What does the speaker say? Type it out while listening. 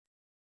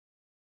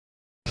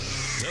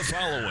The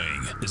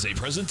following is a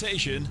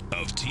presentation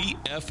of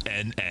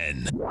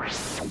TFNN.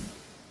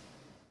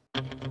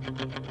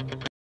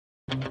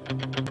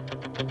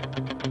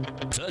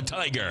 The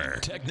Tiger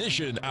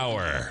Technician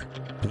Hour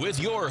with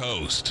your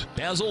host,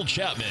 Basil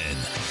Chapman.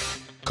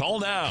 Call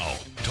now,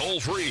 toll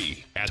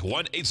free at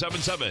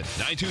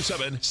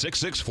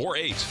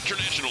 1-877-927-6648.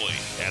 Traditionally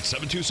at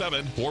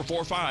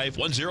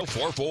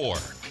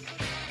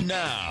 727-445-1044.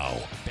 Now,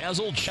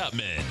 Basil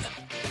Chapman.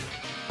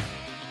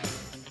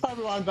 Hi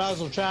everyone,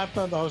 Basil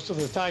Chapman, the host of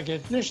the Tiger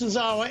Technicians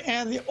Hour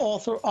and the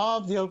author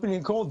of the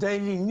Opening Call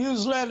Daily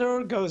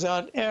Newsletter. It goes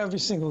out every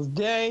single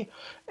day,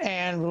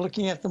 and we're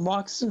looking at the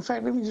markets. In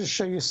fact, let me just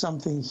show you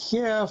something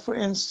here. For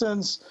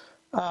instance,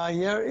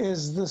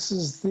 this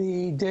is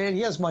the daily.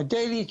 Here's my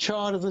daily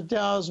chart of the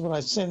Dows, what I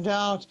send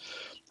out.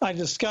 I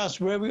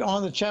discuss where we are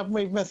on the Chapman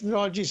Wave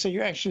methodology, so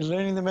you're actually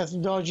learning the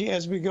methodology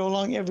as we go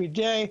along every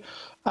day.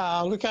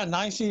 Look how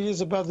nicely it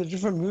is above the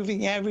different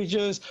moving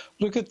averages.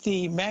 Look at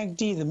the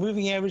MACD, the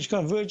moving average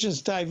convergence,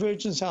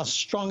 divergence, how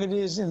strong it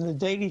is in the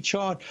daily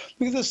chart.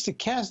 Look at the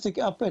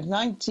stochastic up at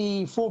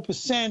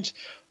 94%,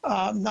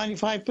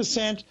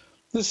 95%.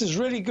 This is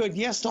really good.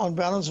 Yes, on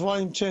balance,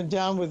 volume turned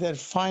down with that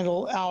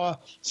final hour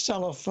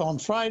sell-off on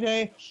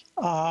Friday.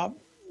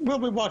 We'll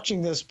be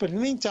watching this, but in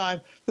the meantime,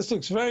 this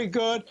looks very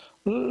good.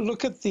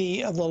 Look at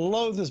the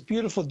low, this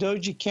beautiful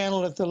doji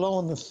candle at the low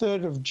on the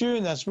 3rd of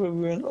June. That's where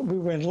we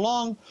went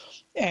long,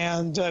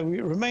 and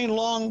we remain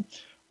long,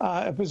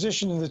 a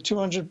position in the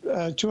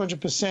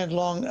 200%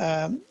 long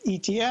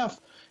ETF.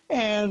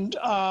 And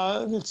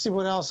let's see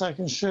what else I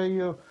can show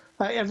you.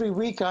 Every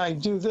week I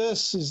do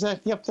this.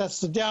 Yep, that's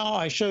the Dow.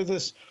 I show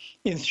this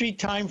in 3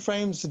 time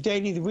frames, the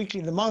daily, the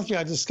weekly, the monthly.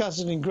 I discuss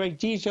it in great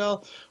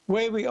detail.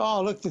 Where we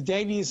are, look, the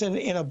daily is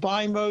in a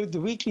buy mode, the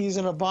weekly is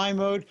in a buy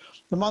mode,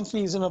 the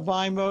monthly is in a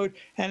buy mode,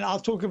 and I'll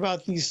talk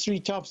about these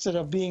 3 tops that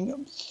are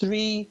being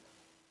 3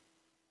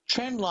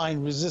 trend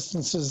line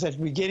resistances that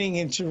we're getting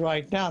into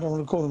right now. I don't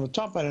want to call them a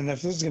top. I don't know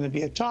if this is going to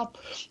be a top.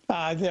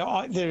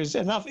 There is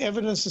enough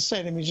evidence to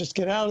say, let me just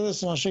get out of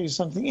this and I'll show you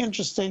something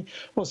interesting,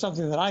 well,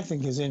 something that I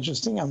think is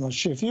interesting. I'm not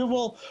sure if you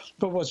will,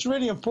 but what's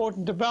really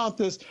important about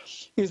this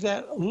is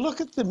that look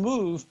at the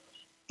move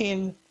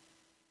in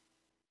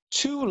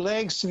 2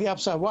 legs to the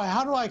upside. Why?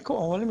 How do I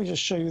call? Well, let me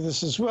just show you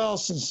this as well,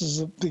 since this is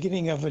the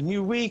beginning of a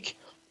new week.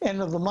 End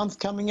of the month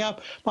coming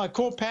up. My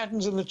core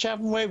patterns in the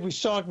Chapman Wave, we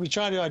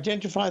try to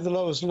identify the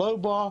lowest low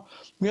bar,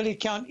 merely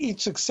count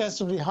each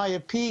successively higher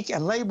peak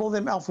and label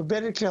them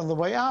alphabetically on the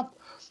way up.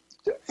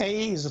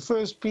 A is the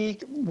first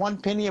peak,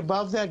 1 penny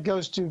above that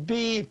goes to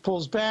B, it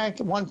pulls back,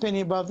 1 penny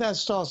above that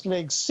starts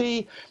leg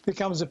C,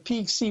 becomes a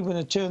peak C when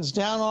it turns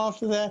down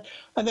after that,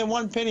 and then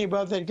 1 penny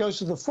above that goes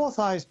to the 4th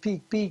highest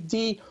peak, peak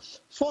D.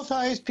 4th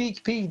highest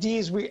peak, peak D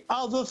is where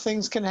other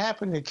things can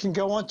happen. It can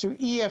go on to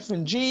E, F,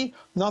 and G,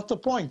 not the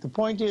point. The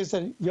point is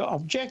that your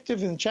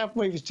objective in the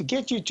Chapman Wave is to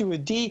get you to a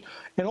D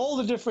in all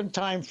the different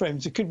time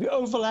frames. It could be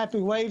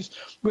overlapping waves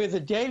where the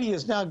daily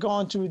has now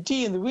gone to a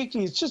D and the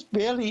weekly is just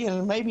barely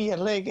in maybe a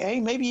leg A,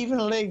 maybe even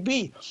a leg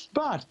B.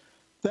 But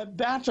that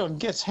baton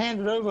gets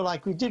handed over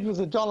like we did with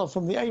the dollar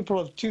from the April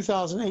of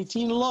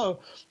 2018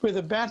 low, where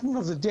the baton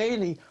of the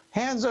daily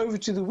hands over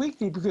to the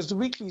weekly because the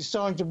weekly is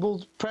starting to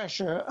build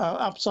pressure,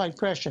 upside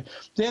pressure.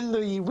 Then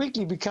the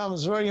weekly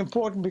becomes very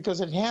important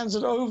because it hands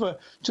it over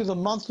to the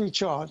monthly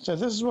chart. So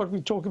this is what we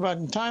talk about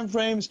in time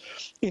frames.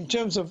 In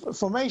terms of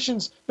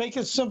formations, make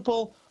it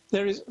simple.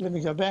 There is, let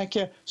me go back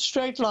here,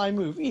 straight line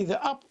move, either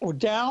up or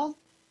down,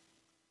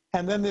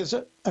 and then there's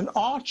an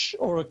arch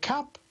or a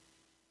cup,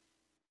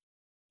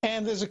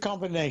 and there's a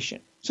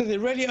combination. So there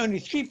are really only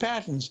 3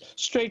 patterns: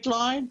 straight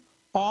line,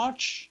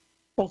 arch,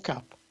 or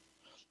cup.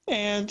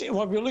 And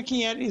what we're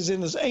looking at is in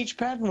this H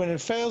pattern, when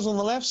it fails on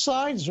the left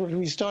side, is what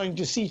we're starting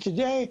to see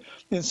today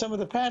in some of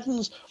the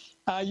patterns.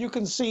 You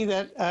can see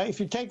that if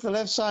you take the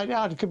left side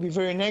out, it could be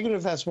very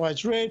negative. That's why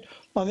it's red.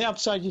 On the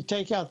upside, you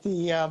take out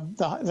the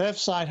left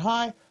side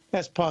high.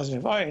 That's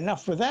positive. All right,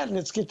 enough with that.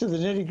 Let's get to the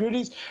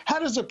nitty-gritties. How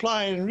does it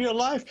apply in real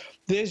life?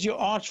 There's your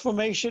arch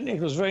formation.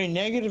 It was very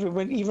negative. It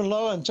went even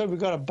lower until we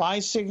got a buy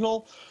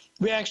signal.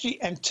 We actually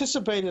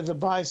anticipated the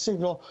buy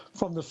signal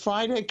from the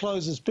Friday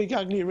close, this big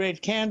ugly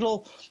red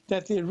candle,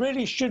 that there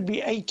really should be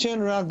a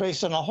turnaround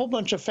based on a whole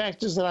bunch of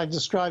factors that I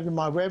described in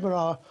my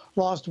webinar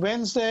last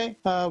Wednesday,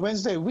 a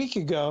week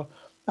ago.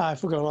 I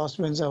forgot last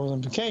Wednesday I was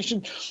on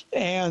vacation,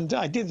 and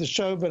I did the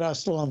show, but I was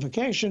still on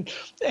vacation.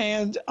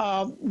 And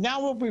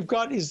now what we've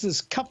got is this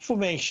cup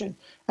formation,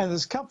 and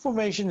this cup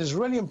formation is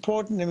really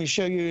important. Let me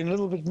show you in a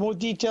little bit more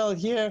detail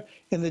here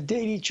in the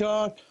daily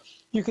chart.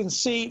 You can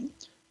see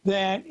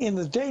that in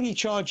the daily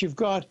chart you've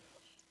got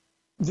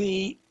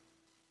the,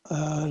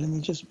 let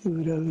me just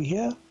move it over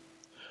here.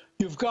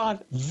 You've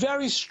got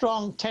very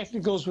strong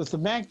technicals with the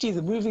MACD,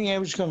 the moving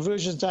average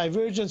convergence,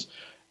 divergence,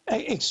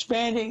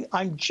 expanding.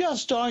 I'm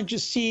just starting to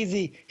see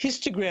the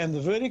histogram, the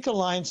vertical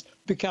lines,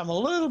 become a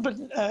little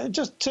bit,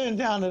 just turn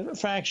down a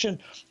fraction,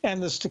 and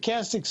the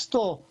stochastic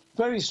still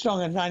very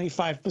strong at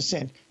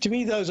 95%. To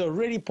me, those are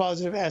really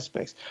positive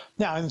aspects.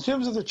 Now, in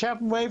terms of the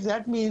Chapman Wave,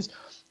 that means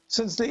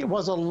since there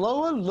was a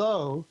lower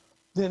low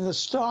than the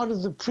start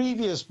of the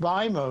previous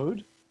buy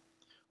mode,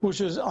 which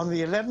was on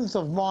the 11th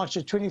of March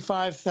at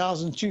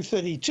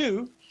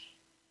 25,232,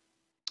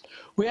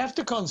 we have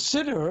to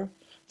consider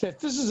that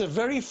this is a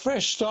very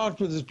fresh start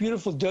with this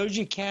beautiful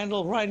doji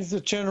candle right at the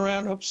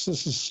turnaround. Oops,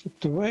 this is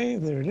slipped away.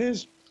 There it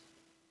is.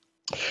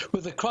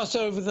 With the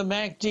crossover, the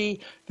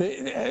MACD,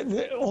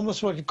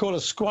 almost what you call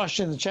a squash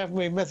in the Chapman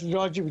wave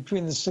methodology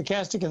between the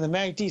stochastic and the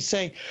MACD,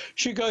 saying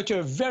should go to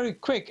a very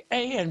quick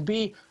A and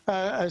B.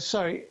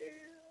 Sorry,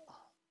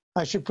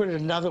 I should put it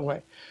another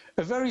way.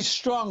 A very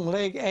strong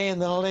leg A and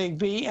then a leg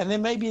B, and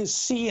then maybe a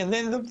C, and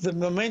then the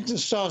momentum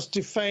starts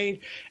to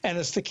fade, and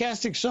the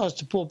stochastic starts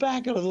to pull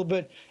back a little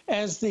bit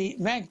as the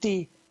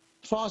MACD,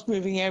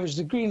 fast-moving average,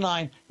 the green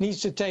line,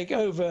 needs to take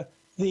over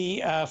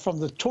the from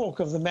the torque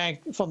of the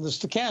from the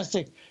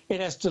stochastic. It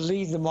has to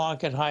lead the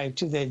market higher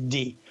to that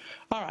D.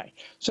 All right.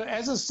 So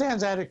as it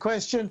stands, I had a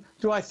question.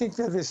 Do I think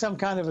that there's some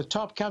kind of a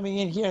top coming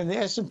in here in the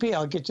S&P?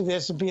 I'll get to the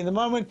S&P in a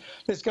moment.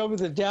 Let's go with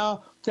the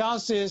Dow. Dow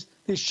says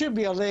there should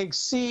be a leg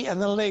C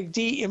and then a leg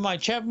D in my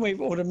Chapman wave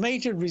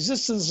automated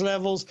resistance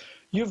levels.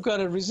 You've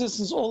got a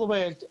resistance all the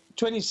way at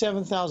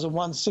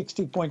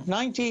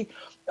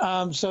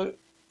 27,160.90. So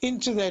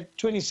into that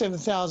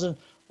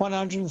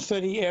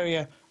 27,130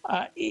 area.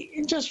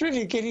 Just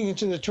really getting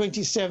into the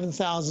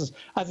 27,000s,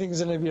 I think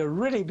is going to be a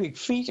really big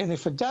feat. And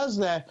if it does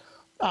that,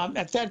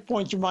 at that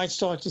point, you might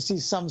start to see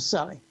some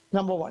selling,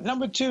 number one.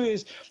 Number two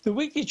is the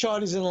weekly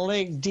chart is in a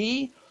leg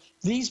D.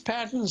 These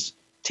patterns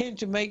tend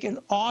to make an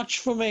arch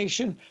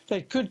formation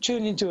that could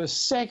turn into a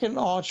second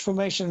arch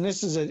formation. And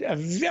this is a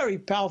very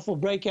powerful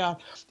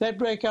breakout. That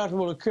breakout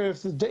will occur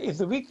if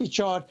the weekly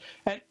chart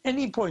at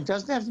any point,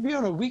 doesn't have to be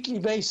on a weekly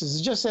basis,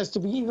 it just has to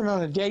be even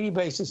on a daily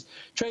basis,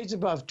 trades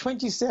above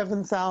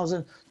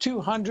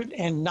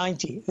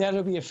 27,290.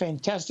 That'll be a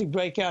fantastic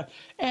breakout.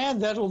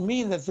 And that'll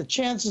mean that the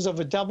chances of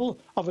a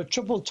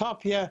triple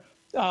top here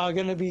are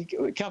going to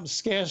become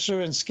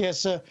scarcer and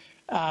scarcer.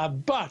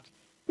 But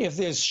if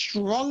there's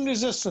strong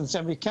resistance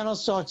and we cannot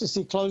start to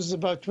see closes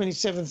above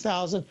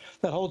 27,000,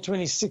 that whole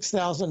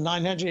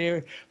 26,900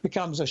 area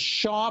becomes a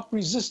sharp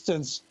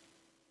resistance,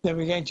 then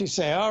we're going to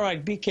say, all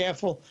right, be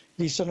careful, at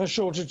least on a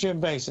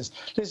shorter-term basis.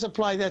 Let's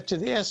apply that to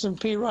the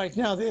S&P right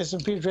now. The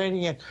S&P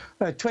trading at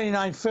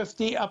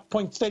 2950, up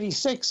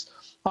 0.36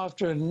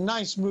 after a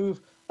nice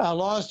move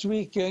last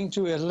week, going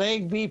to a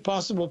leg B,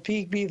 possible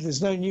peak B if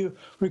there's no new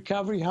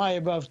recovery high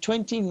above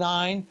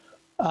 29.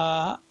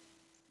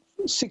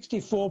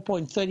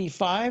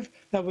 64.35.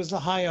 That was the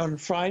high on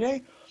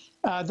Friday.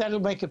 That'll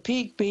make a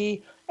peak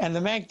B, and the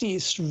MACD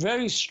is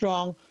very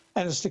strong,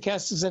 and the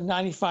stochastic is at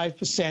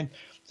 95%.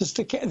 The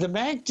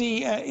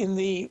MACD in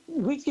the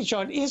weekly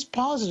chart is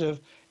positive.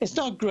 It's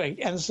not great,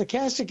 and the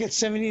stochastic at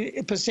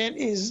 70%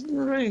 is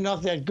really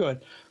not that good.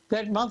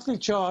 That monthly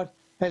chart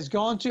has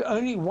gone to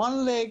only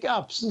one leg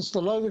up since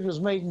the low that was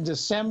made in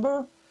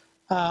December.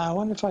 I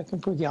wonder if I can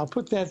put, I'll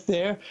put that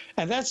there.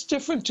 And that's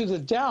different to the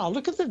Dow.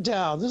 Look at the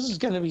Dow. This is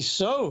going to be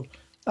so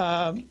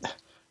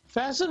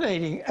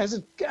fascinating as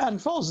it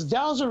unfolds. The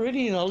Dow's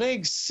already in a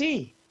leg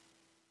C,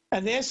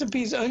 and the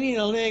S&P is only in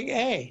a leg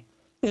A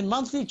in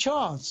monthly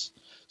charts.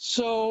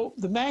 So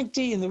the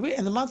MACD in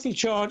the monthly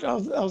chart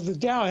of the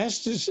Dow has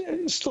to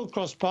still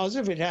cross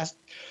positive. It has,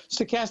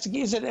 stochastic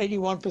is at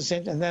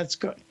 81%, and that's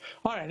good.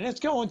 All right, let's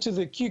go on to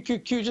the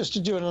QQQ just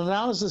to do an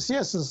analysis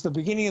here since the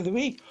beginning of the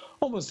week,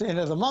 almost the end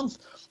of the month.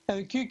 And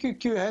the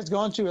QQQ has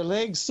gone to a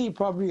leg C,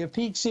 probably a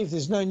peak C if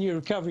there's no new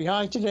recovery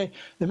high today.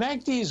 The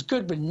MACD is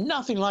good, but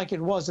nothing like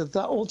it was at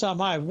the all-time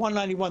high of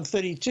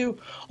 191.32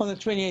 on the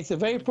 28th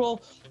of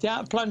April.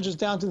 Down, plunges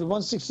down to the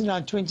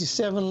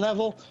 169.27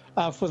 level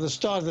for the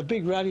start of the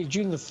big rally,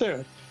 June the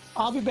 3rd.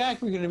 I'll be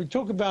back. We're going to be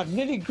talking about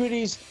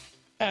nitty-gritties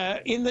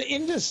in the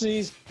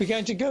indices. We're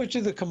going to go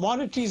to the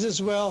commodities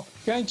as well,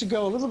 going to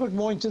go a little bit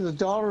more into the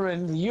dollar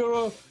and the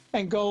euro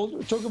and gold.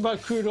 We'll talk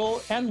about crude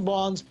oil and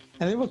bonds,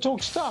 and then we'll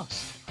talk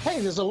stocks. Hey,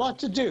 there's a lot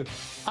to do.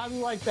 I'll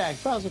be right back.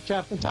 Basil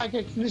Chapman,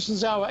 Tiger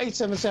Conditions Hour,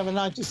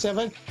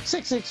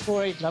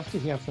 877-927-6648. Love to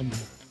hear from you.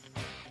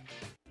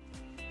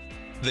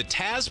 The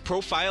TAS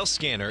Profile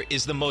Scanner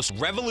is the most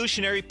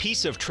revolutionary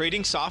piece of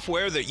trading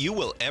software that you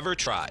will ever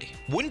try.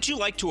 Wouldn't you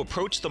like to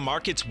approach the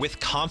markets with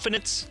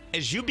confidence?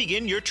 As you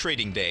begin your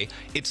trading day,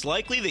 it's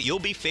likely that you'll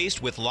be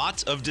faced with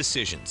lots of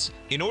decisions.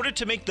 In order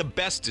to make the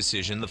best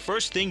decision, the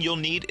first thing you'll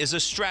need is a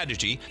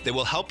strategy that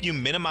will help you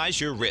minimize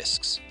your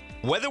risks.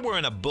 Whether we're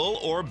in a bull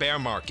or bear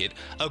market,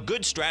 a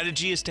good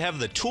strategy is to have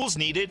the tools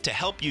needed to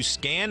help you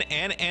scan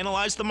and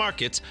analyze the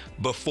markets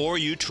before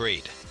you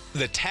trade.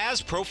 The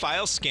TAS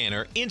Profile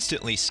Scanner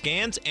instantly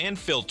scans and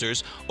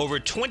filters over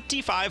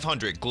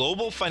 2,500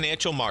 global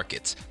financial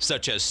markets,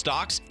 such as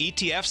stocks,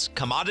 ETFs,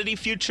 commodity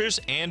futures,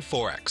 and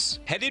Forex.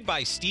 Headed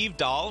by Steve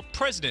Dahl,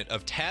 president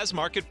of TAS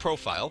Market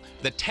Profile,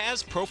 the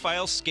TAS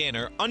Profile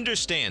Scanner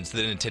understands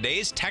that in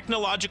today's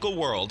technological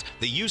world,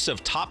 the use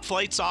of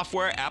top-flight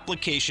software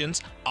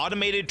applications,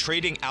 automated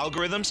trading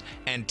algorithms,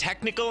 and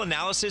technical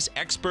analysis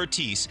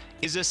expertise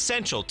is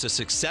essential to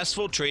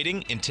successful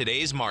trading in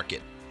today's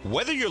market.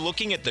 Whether you're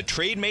looking at the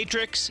trade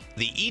matrix,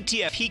 the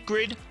ETF heat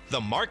grid, the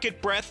market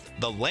breadth,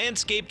 the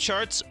landscape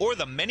charts, or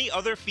the many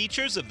other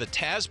features of the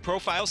TAS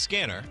Profile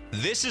Scanner,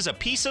 this is a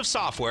piece of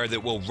software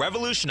that will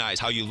revolutionize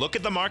how you look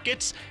at the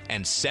markets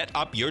and set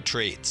up your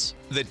trades.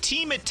 The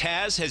team at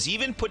TAS has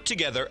even put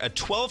together a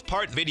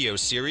 12-part video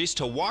series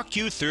to walk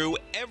you through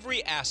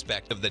every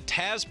aspect of the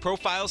TAS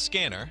Profile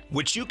Scanner,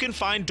 which you can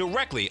find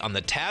directly on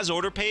the TAS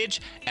order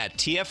page at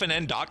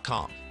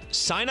TFNN.com.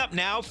 Sign up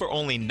now for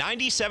only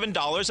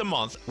 $97 a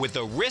month with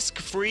a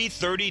risk-free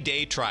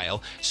 30-day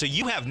trial, so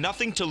you have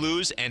nothing to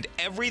lose and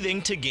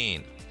everything to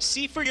gain.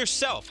 See for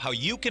yourself how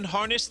you can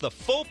harness the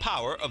full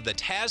power of the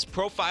TAS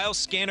Profile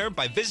Scanner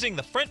by visiting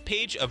the front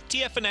page of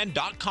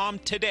TFNN.com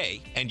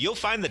today, and you'll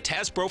find the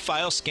TAS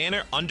Profile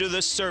Scanner under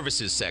the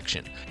Services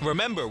section.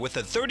 Remember, with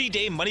a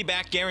 30-day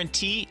money-back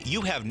guarantee,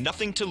 you have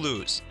nothing to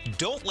lose.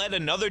 Don't let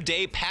another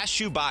day pass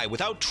you by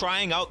without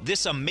trying out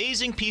this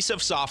amazing piece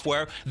of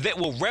software that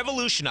will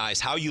revolutionize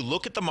how you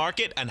look at the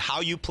market and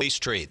how you place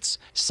trades.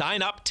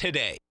 Sign up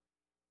today.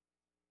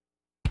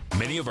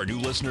 Many of our new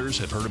listeners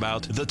have heard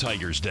about The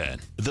Tiger's Den.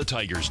 The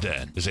Tiger's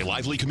Den is a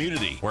lively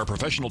community where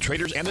professional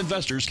traders and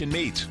investors can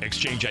meet,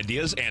 exchange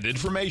ideas and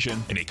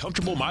information in a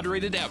comfortable,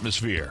 moderated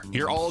atmosphere.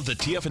 Hear all of the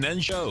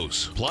TFNN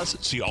shows, plus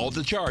see all of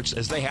the charts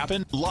as they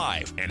happen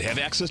live and have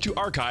access to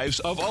archives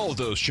of all of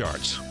those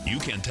charts. You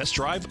can test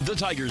drive The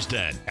Tiger's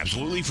Den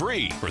absolutely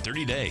free for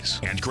 30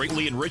 days and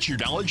greatly enrich your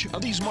knowledge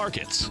of these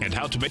markets and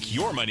how to make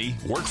your money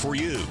work for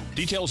you.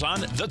 Details on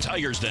The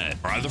Tiger's Den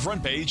are on the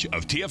front page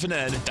of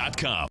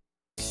TFNN.com.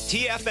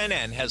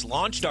 TFNN has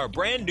launched our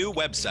brand new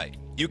website.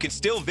 You can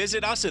still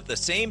visit us at the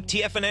same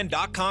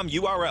TFNN.com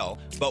URL,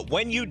 but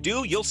when you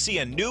do, you'll see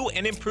a new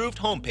and improved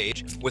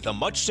homepage with a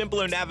much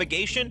simpler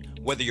navigation,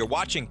 whether you're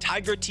watching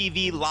Tiger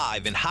TV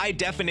live in high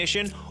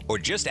definition or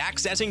just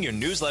accessing your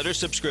newsletter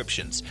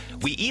subscriptions.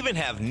 We even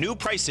have new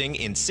pricing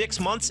in 6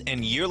 months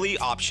and yearly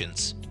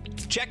options.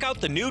 Check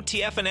out the new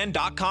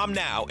TFNN.com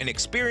now and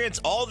experience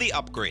all the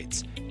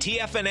upgrades.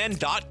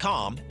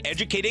 TFNN.com,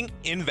 educating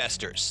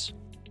investors.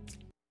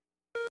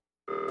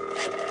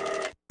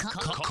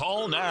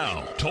 Call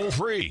now, toll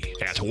free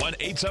at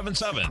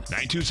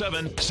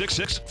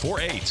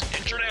 1-877-927-6648.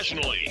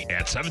 Internationally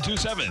at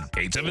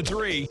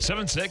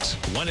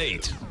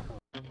 727-873-7618.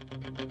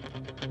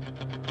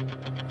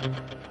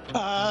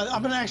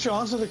 I'm going to actually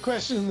answer the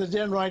question in the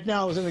den right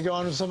now. I was going to go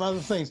on to some other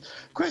things.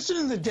 Question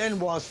in the den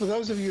was, for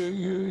those of you who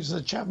use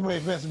the Chapman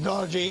Wave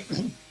methodology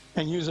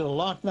and use it a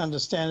lot and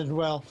understand it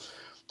well,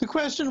 the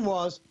question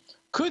was,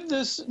 could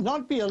this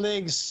not be a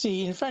leg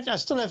C? In fact, I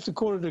still have to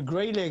call it a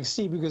gray leg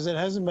C because it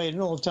hasn't made an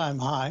all-time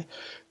high.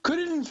 Could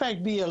it, in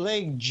fact, be a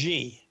leg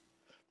G?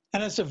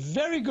 And it's a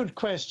very good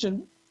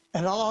question,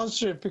 and I'll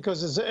answer it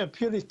because it's a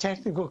purely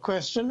technical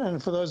question.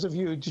 And for those of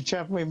you who do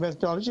Chapman Wave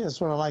methodology,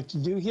 that's what I like to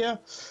do here.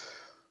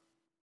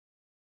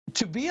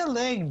 To be a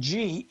leg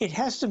G, it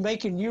has to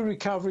make a new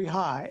recovery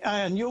high,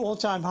 a new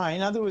all-time high.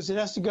 In other words, it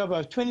has to go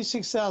above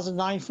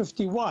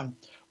 26,951.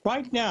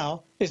 Right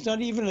now, it's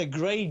not even a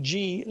gray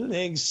G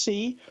leg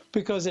C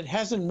because it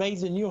hasn't made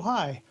the new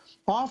high.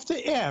 After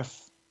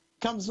F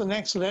comes the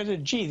next letter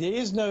G. There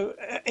is no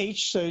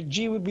H, so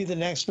G would be the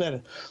next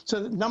letter.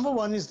 So number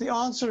one is the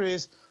answer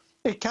is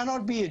it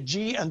cannot be a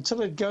G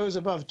until it goes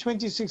above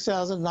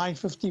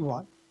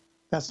 26,951.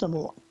 That's number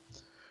one.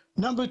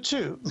 Number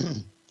two,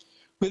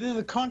 within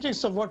the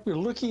context of what we're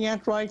looking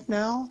at right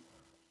now,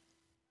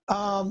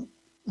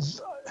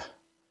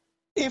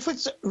 if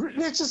it's,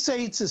 let's just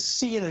say it's a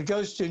C and it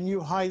goes to a new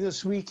high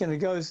this week and it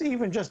goes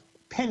even just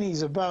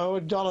pennies above,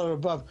 a dollar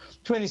above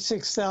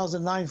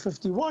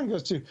 26,951,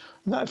 goes to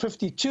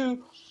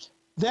 52,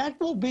 that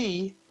will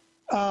be,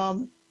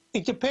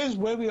 it depends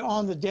where we are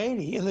on the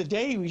daily. In the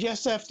daily, we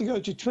just have to go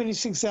to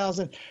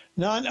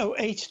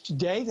 26,908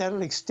 today.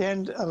 That'll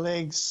extend a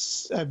leg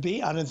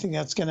B. I don't think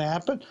that's going to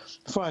happen.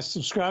 For our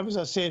subscribers,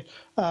 I said,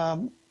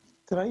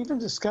 did I even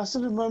discuss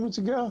it a moment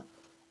ago?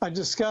 I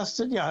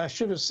discussed it. Yeah, I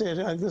should have said,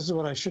 this is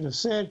what I should have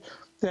said,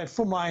 that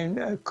for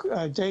my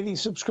daily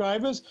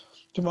subscribers,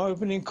 to my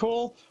opening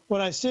call, what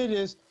I said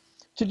is,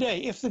 today,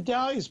 if the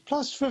Dow is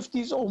plus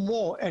 50s or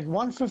more at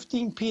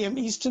 1:15 p.m.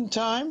 Eastern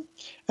Time,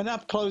 an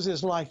up close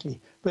is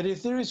likely. But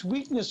if there is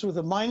weakness with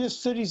a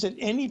minus 30s at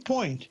any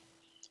point,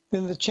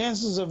 then the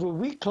chances of a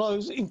weak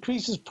close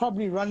increases,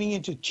 probably running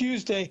into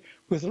Tuesday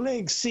with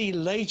leg C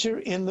later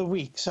in the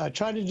week. So I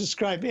try to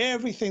describe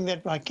everything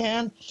that I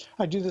can.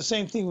 I do the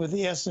same thing with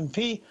the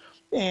S&P,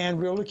 and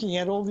we're looking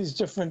at all these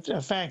different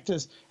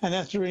factors, and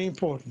that's really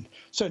important.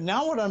 So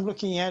now what I'm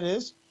looking at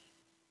is,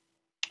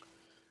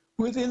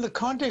 within the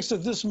context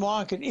of this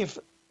market, if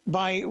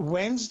by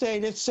Wednesday,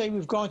 let's say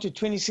we've gone to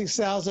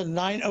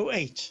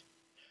 26,908,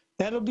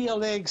 that'll be a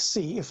leg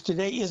C if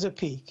today is a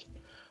peak.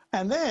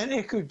 And then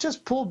it could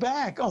just pull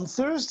back on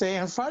Thursday,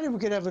 and Friday we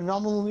could have a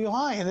nominal new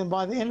high. And then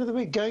by the end of the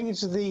week, going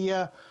into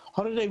the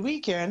holiday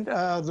weekend,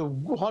 the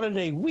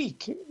holiday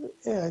week,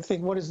 I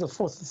think, what is the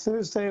 4th of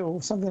Thursday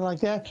or something like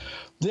that,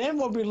 then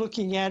what we're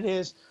looking at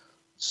is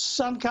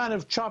some kind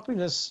of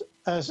choppiness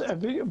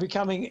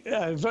becoming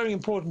very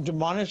important to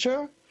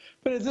monitor.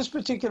 But at this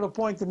particular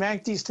point, the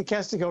MACD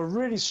stochastic are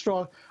really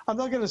strong. I'm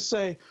not going to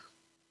say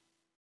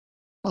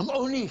I'm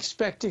only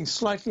expecting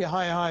slightly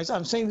higher highs.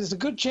 I'm saying there's a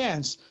good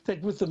chance that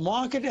with the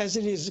market as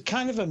it is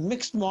kind of a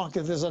mixed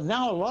market, there's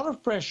now a lot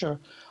of pressure.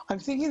 I'm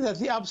thinking that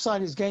the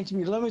upside is going to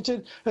be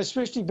limited,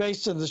 especially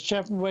based on this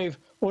Chapman wave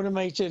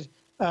automated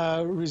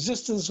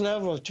resistance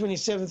level of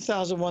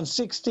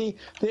 27,160.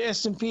 The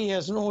S&P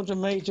has an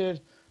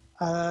automated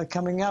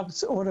coming up,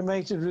 it's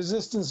automated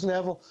resistance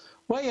level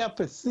way up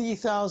at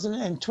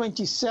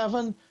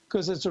 3,027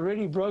 because it's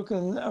already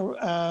broken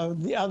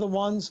the other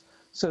ones.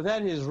 So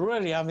that is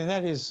really, I mean,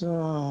 that is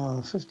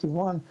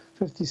 51,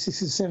 50,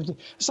 60, 70.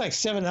 It's like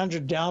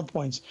 700 down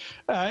points.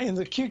 In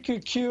the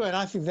QQQ, and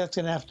I think that's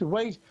going to have to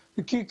wait,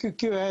 the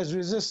QQQ has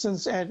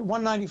resistance at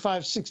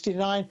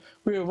 195.69.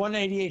 We're at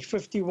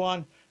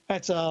 188.51.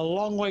 That's a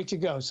long way to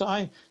go.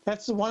 So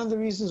that's one of the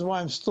reasons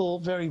why I'm still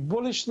very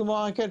bullish the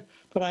market,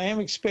 but I am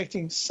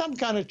expecting some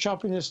kind of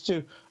choppiness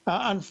to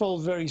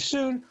unfold very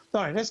soon.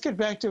 All right, let's get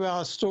back to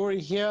our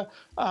story here.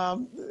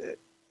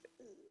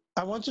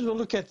 I wanted to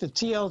look at the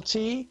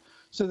TLT.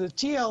 So the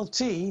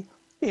TLT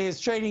is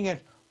trading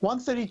at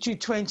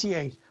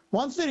 132.28.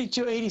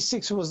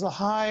 132.86 was the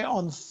high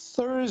on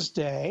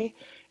Thursday,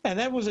 and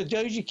that was a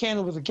doji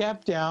candle with a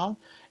gap down.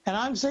 And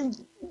I'm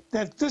saying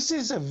that this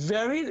is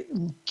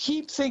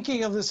keep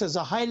thinking of this as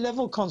a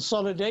high-level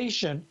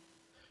consolidation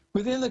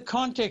within the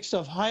context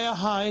of higher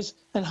highs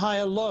and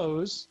higher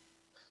lows.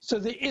 So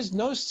there is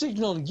no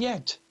signal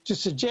yet to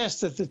suggest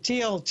that the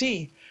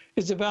TLT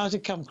is about to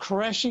come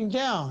crashing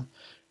down.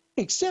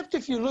 Except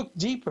if you look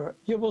deeper,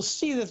 you will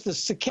see that the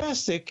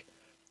stochastic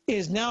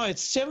is now at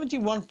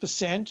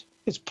 71%.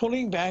 It's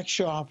pulling back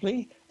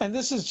sharply. And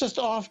this is just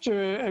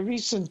after a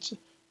recent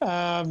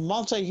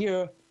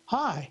multi-year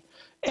high.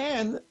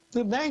 And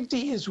the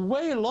MACD is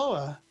way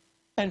lower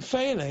and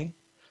failing.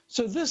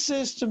 So this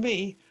says to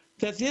me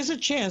that there's a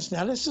chance.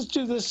 Now, let's just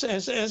do this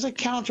as a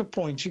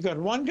counterpoint. You've got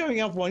one going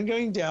up, one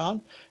going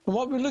down. And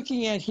what we're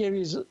looking at here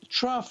is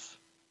trough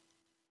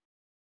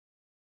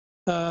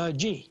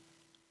G.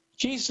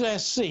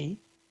 G/C,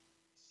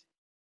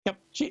 yep,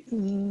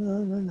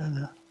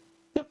 no.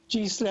 Yep,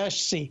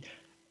 G/C,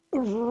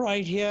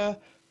 right here,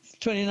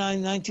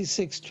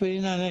 29.96,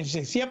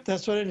 29.96, yep,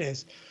 that's what it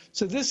is.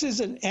 So this is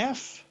an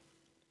F,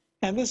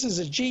 and this is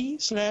a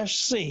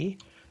G/C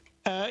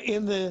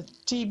in the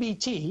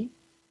TBT,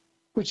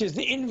 which is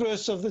the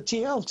inverse of the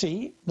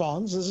TLT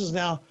bonds. This is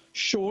now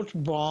short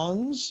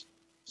bonds,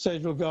 so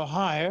it will go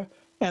higher,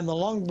 and the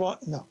long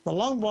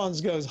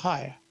bonds goes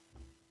higher,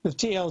 the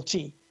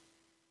TLT.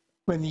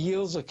 When the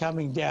yields are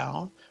coming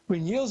down.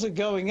 When yields are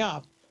going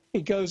up,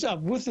 it goes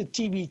up with the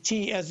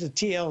TBT as the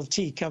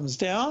TLT comes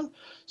down.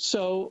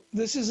 So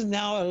this is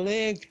now a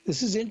leg.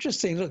 This is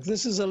interesting. Look,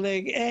 this is a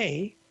leg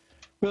A.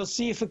 We'll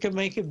see if it can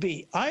make a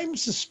B. I'm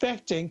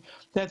suspecting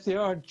that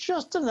there are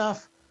just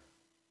enough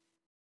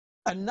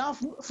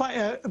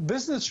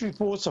business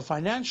reports or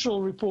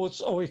financial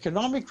reports or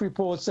economic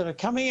reports that are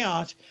coming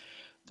out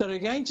that are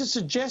going to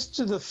suggest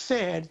to the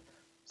Fed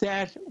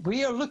that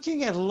we are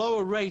looking at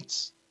lower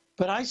rates.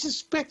 But I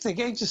suspect they're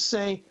going to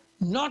say,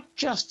 not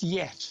just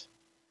yet.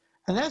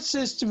 And that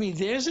says to me,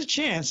 there's a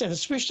chance, and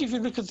especially if you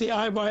look at the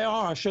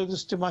I/R, I showed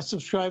this to my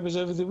subscribers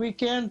over the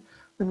weekend.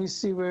 Let me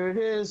see where it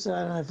is.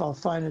 I don't know if I'll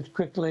find it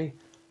quickly.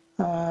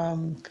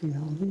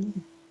 PLV,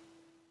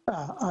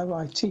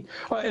 IYT.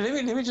 All right,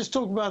 let me just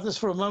talk about this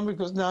for a moment,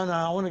 because no,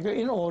 I want to go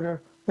in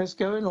order. Let's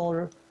go in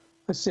order.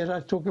 I said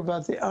I'd talk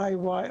about the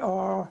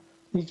IYR.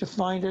 Need to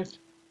find it.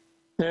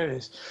 There it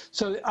is.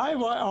 So the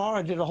IYR,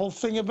 I did a whole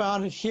thing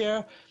about it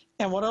here.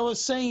 And what I was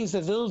saying is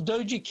that little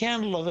doji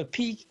candle of a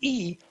peak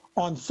E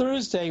on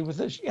Thursday with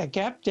a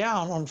gap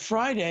down on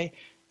Friday,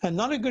 and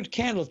not a good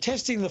candle,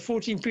 testing the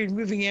 14-period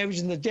moving average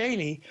in the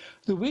daily.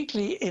 The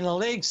weekly in a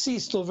leg C,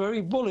 still very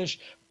bullish,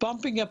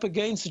 bumping up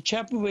against the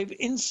Chapman wave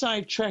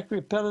inside track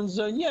repellent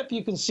zone. Yep,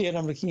 you can see it.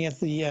 I'm looking at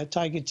the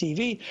Tiger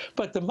TV.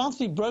 But the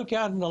monthly broke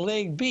out in a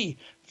leg B,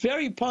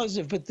 very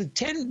positive. But the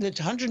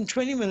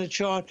 120-minute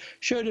chart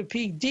showed a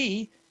peak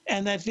D,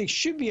 and that there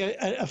should be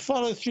a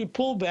follow-through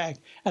pullback,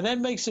 and that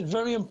makes it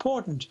very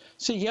important.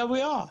 So here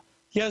we are.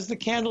 Here's the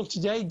candle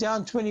today,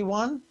 down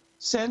 21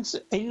 cents,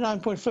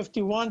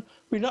 89.51.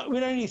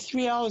 We're only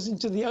 3 hours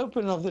into the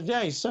open of the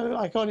day, so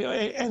I can't,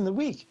 and the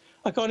week.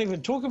 I can't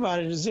even talk about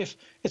it as if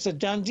it's a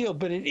done deal,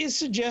 but it is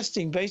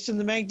suggesting, based on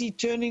the MACD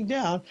turning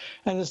down,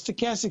 and the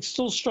stochastic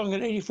still strong at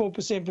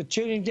 84%, but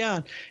turning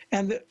down,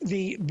 and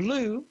the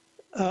blue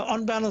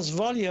on-balance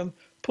volume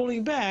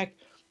pulling back,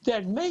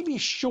 that maybe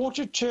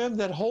shorter term,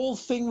 that whole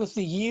thing with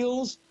the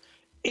yields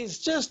is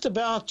just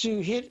about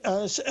to hit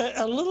a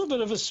little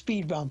bit of a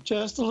speed bump,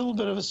 just a little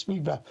bit of a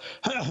speed bump.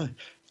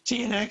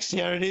 TNX,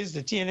 here it is,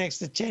 the TNX,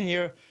 the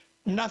 10-year,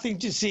 nothing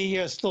to see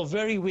here, still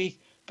very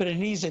weak, but it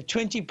needs a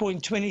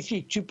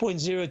 20.23,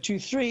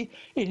 2.023.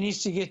 It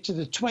needs to get to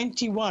the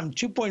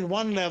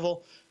 2.1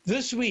 level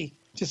this week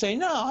to say,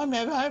 no,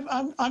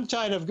 I'm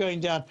tired of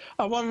going down.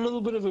 I want a little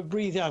bit of a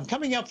breather. I'm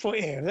coming up for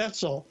air,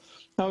 that's all.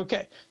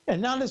 Okay,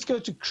 and now let's go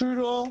to crude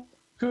oil.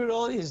 Crude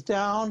oil is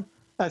down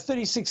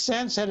 36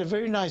 cents, had a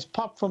very nice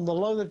pop from the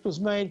low that was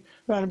made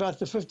around about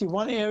the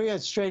 51 area.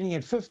 It's trading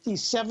at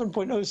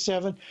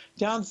 57.07,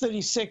 down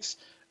 36.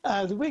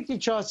 The weekly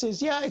chart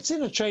says, yeah, it's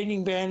in a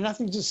trading band,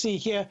 nothing to see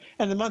here.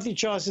 And the monthly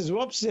chart says,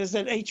 whoops, there's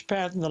that H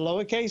pattern, the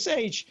lowercase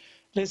h.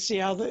 Let's see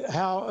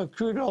how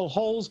crude oil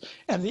holds.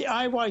 And the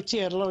IYT,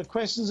 I had a lot of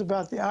questions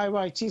about the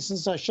IYT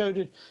since I showed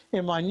it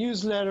in my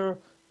newsletter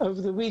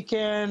over the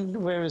weekend.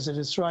 Where is it?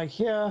 It's right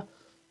here.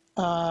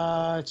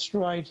 It's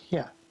right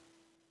here.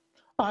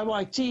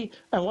 IYT,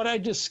 and what I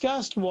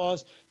discussed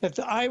was that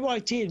the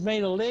IYT had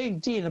made a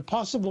leg D and a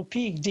possible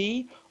peak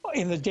D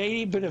in the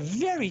daily, but a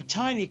very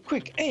tiny,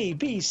 quick A,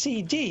 B,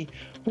 C, D,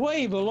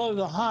 way below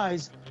the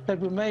highs that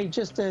were made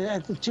just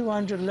at the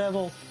 200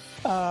 level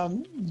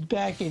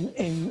back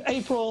in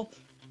April,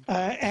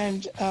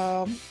 and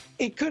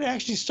it could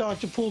actually start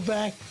to pull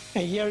back.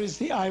 And here is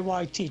the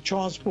IYT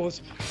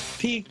transports.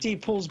 Peak D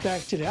pulls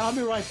back today. I'll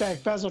be right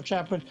back. Basil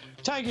Chapman,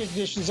 Tiger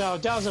Conditions Hour.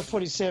 Dow's at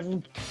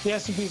 47. The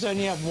S&Ps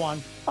only have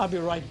 1. I'll be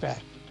right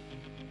back.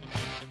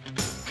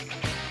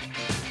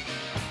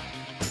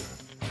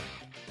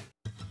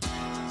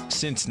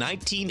 Since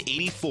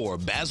 1984,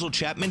 Basil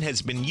Chapman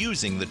has been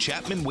using the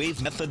Chapman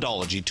Wave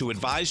methodology to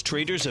advise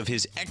traders of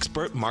his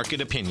expert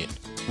market opinion.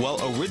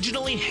 While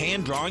originally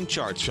hand-drawing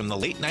charts from the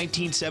late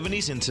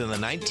 1970s into the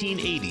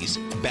 1980s,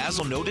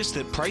 Basil noticed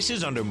that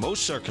prices under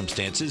most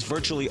circumstances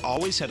virtually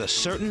always had a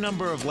certain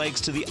number of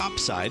legs to the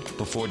upside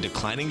before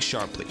declining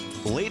sharply.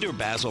 Later,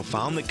 Basil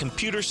found that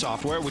computer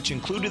software, which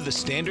included the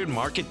standard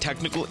market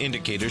technical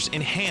indicators,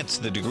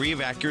 enhanced the degree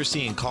of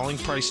accuracy in calling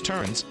price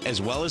turns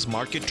as well as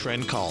market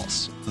trend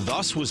calls.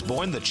 Thus was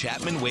born the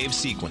Chapman Wave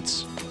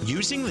sequence.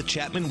 Using the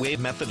Chapman Wave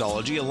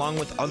methodology along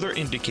with other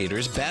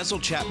indicators, Basil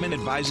Chapman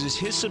advises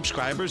his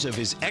subscribers of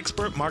his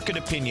expert market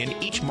opinion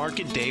each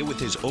market day with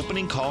his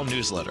opening call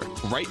newsletter.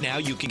 Right now,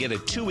 you can get a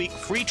 2-week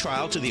free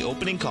trial to the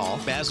opening call,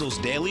 Basil's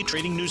daily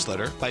trading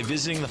newsletter, by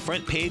visiting the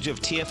front page of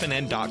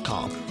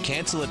TFNN.com.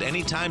 Cancel at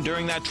any time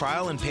during that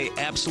trial and pay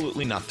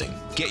absolutely nothing.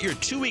 Get your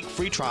 2-week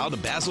free trial to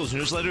Basil's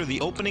newsletter,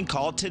 The Opening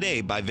Call,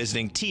 today by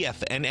visiting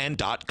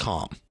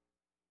TFNN.com.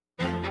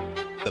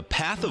 The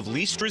Path of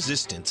Least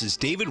Resistance is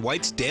David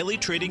White's daily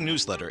trading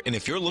newsletter, and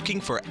if you're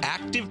looking for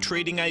active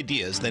trading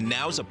ideas, then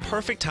now's a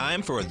perfect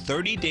time for a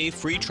 30-day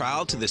free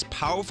trial to this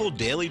powerful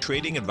daily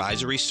trading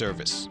advisory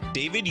service.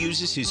 David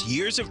uses his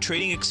years of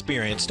trading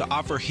experience to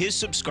offer his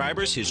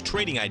subscribers his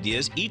trading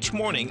ideas each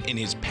morning in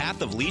his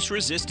Path of Least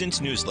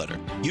Resistance newsletter.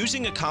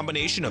 Using a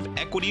combination of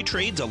equity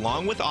trades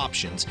along with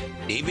options,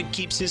 David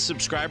keeps his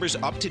subscribers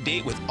up to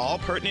date with all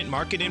pertinent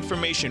market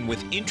information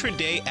with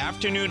intraday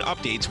afternoon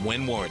updates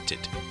when warranted.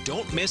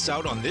 Don't miss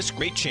out on this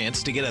great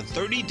chance to get a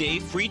 30-day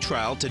free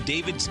trial to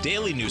David's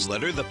daily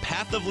newsletter, The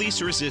Path of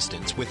Least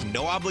Resistance, with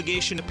no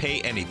obligation to pay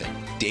anything.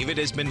 David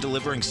has been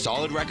delivering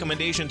solid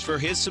recommendations for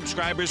his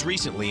subscribers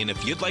recently, and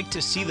if you'd like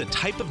to see the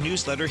type of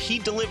newsletter he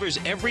delivers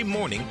every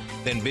morning,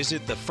 then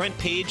visit the front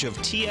page of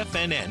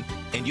TFNN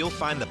and you'll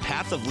find The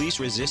Path of Least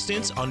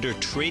Resistance under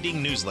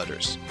Trading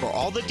Newsletters. For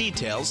all the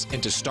details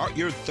and to start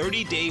your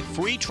 30-day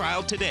free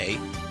trial today,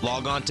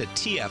 log on to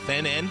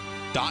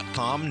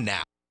TFNN.com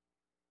now.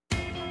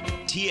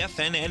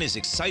 TFNN is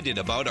excited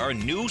about our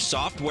new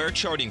software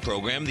charting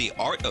program, The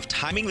Art of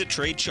Timing the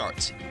Trade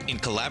Charts. In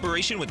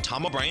collaboration with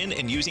Tom O'Brien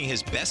and using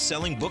his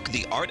best-selling book,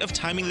 The Art of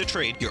Timing the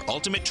Trade, Your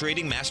Ultimate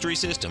Trading Mastery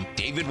System,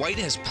 David White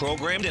has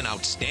programmed an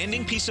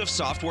outstanding piece of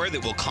software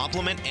that will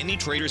complement any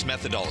trader's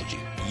methodology.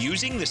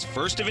 Using this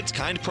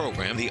first-of-its-kind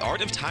program, The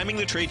Art of Timing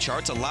the Trade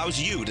Charts allows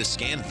you to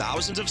scan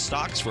thousands of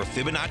stocks for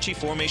Fibonacci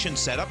formation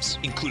setups,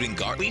 including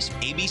Gartleys,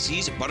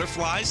 ABCs,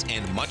 butterflies,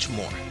 and much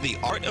more. The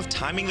Art of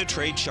Timing the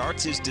Trade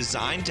Charts is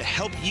designed to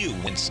help you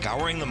when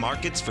scouring the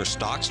markets for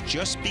stocks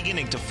just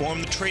beginning to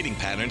form the trading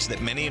patterns that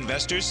many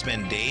investors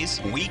spend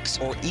days, weeks,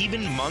 or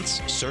even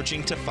months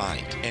searching to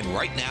find. And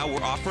right now,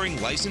 we're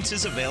offering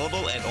licenses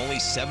available at only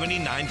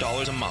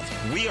 $79 a month.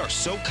 We are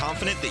so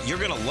confident that you're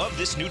going to love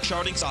this new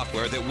charting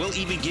software that will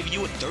even give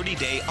you a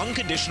 30-day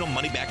unconditional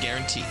money-back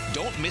guarantee.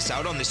 Don't miss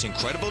out on this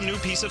incredible new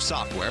piece of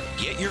software.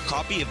 Get your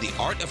copy of The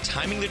Art of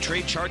Timing the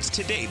Trade Charts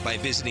today by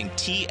visiting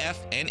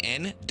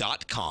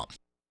TFNN.com.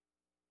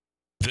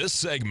 This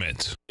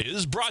segment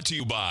is brought to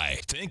you by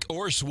Think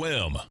or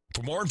Swim.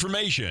 For more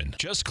information,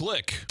 just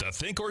click the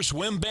Think or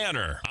Swim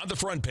banner on the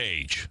front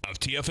page of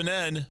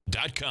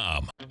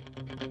TFNN.com.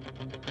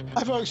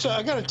 Hi, folks.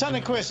 I got a ton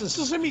of questions.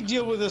 Just let me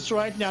deal with this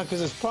right now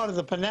because it's part of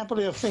the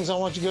panoply of things I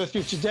want to go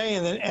through today.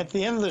 And then at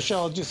the end of the show,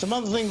 I'll do some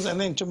other things.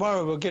 And then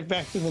tomorrow, we'll get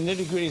back to the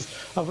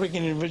nitty-gritties of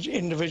looking at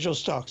individual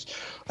stocks.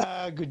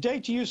 Good day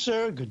to you,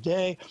 sir. Good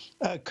day.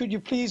 Could you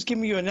please give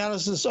me your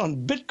analysis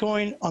on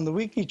Bitcoin on the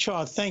weekly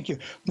chart? Thank you.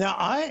 Now,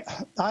 I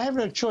have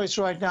no choice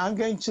right now. I'm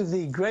going to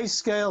the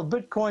Grayscale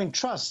Bitcoin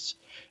Trust.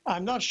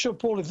 I'm not sure,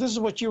 Paul, if this is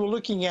what you were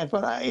looking at,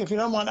 but if you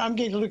don't mind, I'm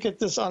going to look at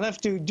this. I'll have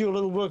to do a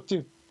little work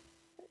to,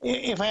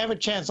 if I have a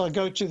chance, I'll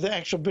go to the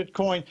actual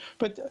Bitcoin.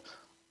 But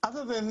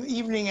other than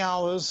evening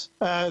hours,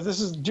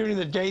 this is during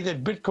the day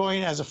that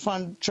Bitcoin as a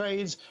fund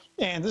trades.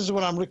 And this is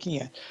what I'm looking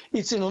at.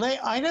 It's in leg.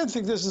 I don't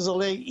think this is a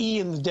leg E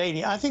in the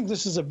daily. I think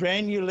this is a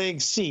brand new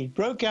leg C. It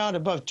broke out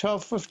above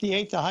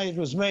 1258, the high it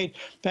was made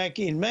back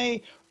in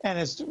May, and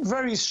it's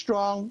very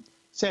strong.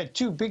 It's had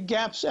two big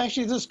gaps.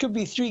 Actually, this could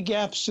be three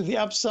gaps to the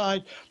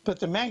upside, but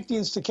the MACD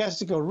and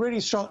stochastic are really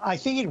strong. I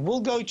think it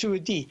will go to a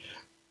D.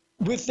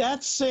 With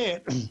that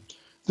said,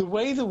 the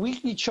way the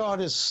weekly chart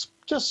is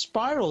just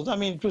spiraled, I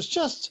mean, it was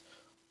just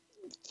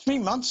 3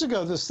 months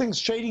ago, this thing's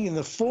trading in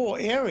the 4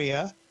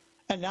 area,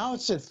 and now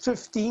it's at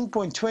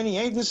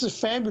 15.28. This is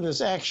fabulous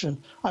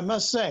action, I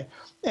must say.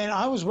 And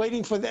I was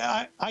waiting for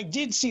that. I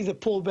did see the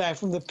pullback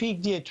from the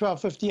peak D at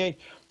 1258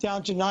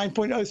 down to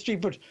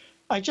 9.03, but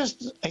I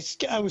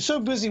was so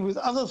busy with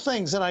other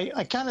things that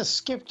I kind of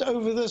skipped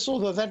over this,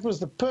 although that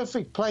was the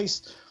perfect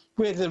place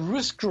where the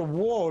risk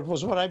reward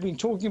was what I've been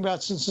talking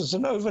about since it's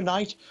an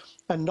overnight,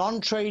 a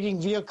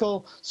non-trading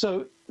vehicle.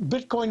 So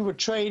Bitcoin would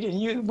trade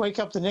and you wake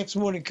up the next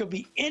morning, it could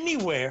be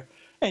anywhere,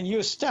 and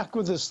you're stuck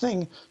with this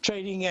thing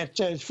trading at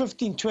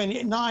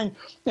 1529,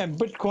 and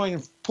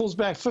Bitcoin pulls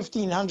back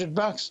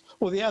 $1,500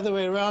 or the other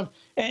way around,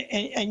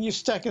 and you're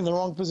stuck in the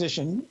wrong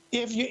position.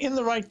 If you're in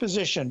the right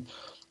position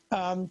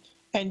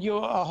and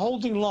you're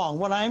holding long,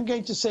 what I am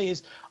going to say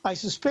is I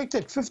suspect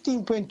at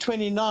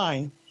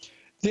 15.29,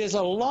 there's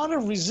a lot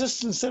of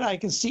resistance that I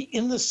can see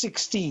in the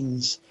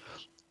 16s.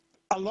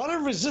 A lot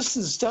of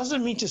resistance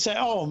doesn't mean to say,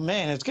 oh,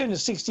 man, it's going to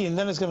 60 and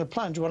then it's going to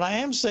plunge. What I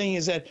am saying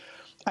is that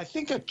I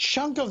think a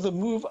chunk of the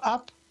move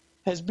up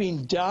has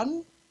been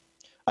done.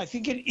 I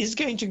think it is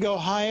going to go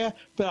higher,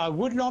 but I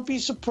would not be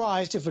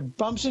surprised if it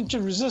bumps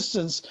into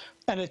resistance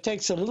and it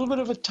takes a little bit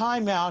of a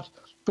timeout.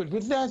 But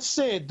with that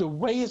said, the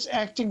way it's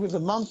acting with the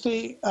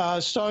monthly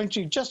starting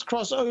to just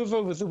cross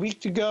over with a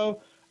week to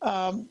go,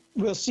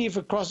 we'll see if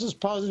it crosses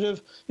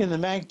positive in the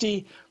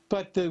MACD.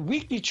 But the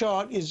weekly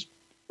chart is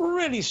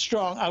really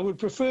strong. I would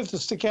prefer if the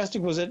stochastic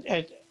was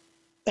at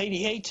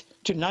 88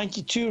 to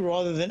 92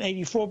 rather than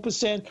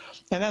 84%.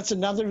 And that's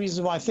another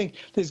reason why I think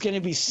there's going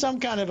to be some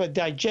kind of a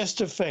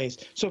digestive phase.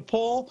 So,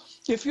 Paul,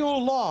 if you're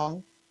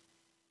long,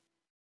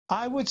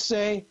 I would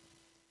say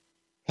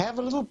have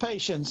a little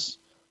patience.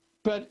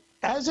 But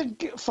as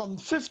it from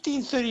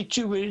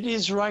 1532 where it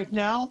is right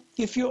now,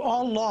 if you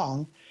are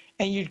long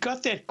and you've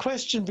got that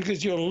question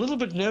because you're a little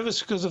bit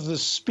nervous because of the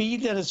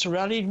speed that it's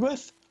rallied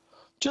with,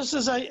 just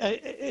as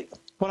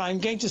what I'm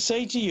going to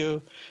say to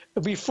you,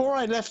 before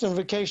I left on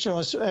vacation,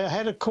 I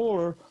had a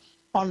caller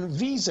on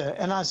Visa,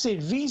 and I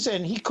said Visa,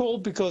 and he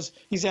called because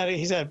he's at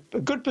a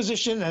good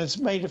position and it's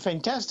made a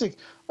fantastic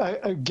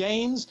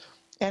gains,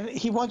 and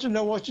he wanted to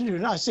know what to do.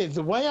 And I said,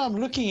 the way I'm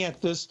looking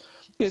at this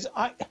is,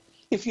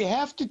 if you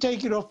have to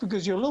take it off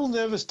because you're a little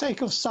nervous,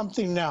 take off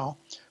something now.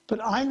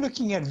 But I'm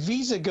looking at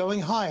Visa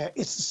going higher.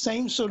 It's the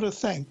same sort of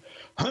thing.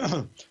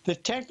 The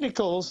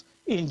technicals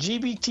in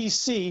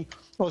GBTC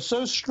are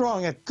so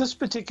strong at this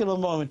particular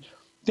moment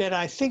that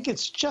I think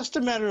it's just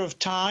a matter of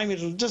time.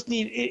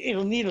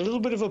 It'll need a little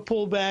bit of a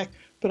pullback,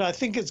 but I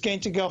think it's going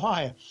to go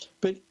higher.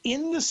 But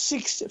in the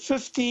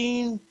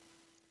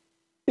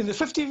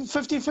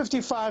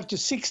 1555 to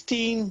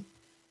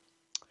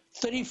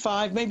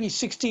 1635, maybe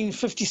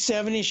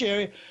 1657-ish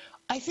area,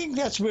 I think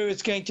that's where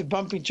it's going to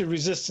bump into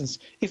resistance.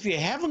 If you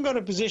haven't got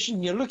a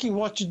position, you're looking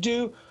what to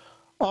do.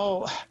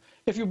 Oh,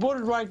 if you bought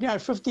it right now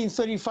at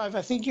 1535,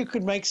 I think you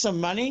could make some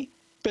money.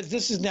 But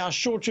this is now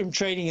short-term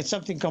trading. It's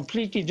something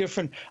completely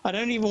different. I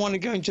don't even want to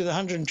go into the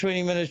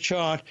 120-minute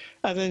chart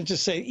other than to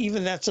say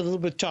even that's a little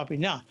bit toppy.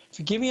 Now, if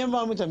you give me a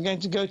moment, I'm going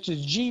to go to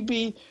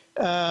GBTC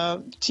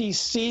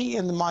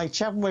in my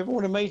Chapman Wave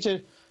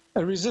automated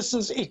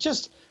resistance. It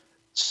just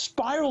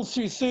spiraled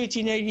through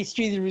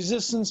 1383, the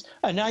resistance,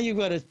 and now you've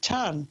got a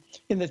ton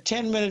in the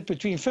 10-minute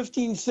between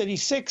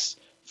 1536,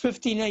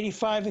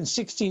 1585, and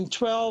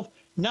 1612.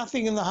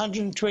 Nothing in the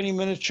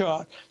 120-minute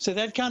chart. So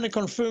that kind of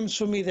confirms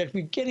for me that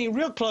we're getting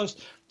real close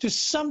to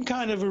some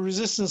kind of a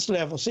resistance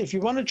level. So if you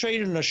want to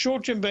trade on a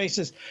short-term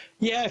basis,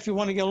 yeah, if you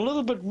want to get a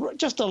little bit,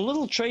 just a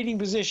little trading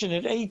position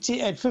at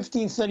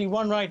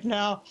 1531 right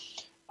now,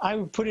 I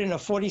would put in a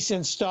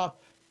 40-cent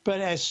stop. But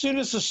as soon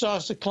as it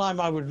starts to climb,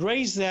 I would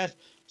raise that.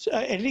 So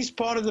at least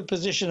part of the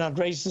position, I'd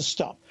raise the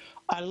stop.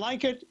 I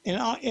like it.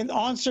 And the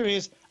answer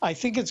is, I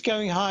think it's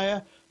going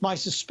higher. My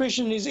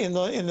suspicion is in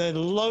the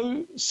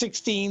low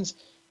 16s,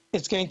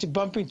 it's going to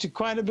bump into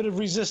quite a bit of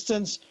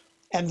resistance,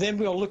 and then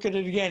we'll look at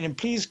it again. And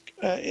please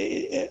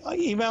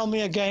email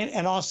me again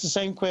and ask the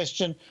same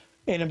question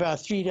in about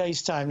 3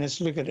 days' time.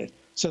 Let's look at it.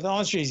 So the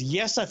answer is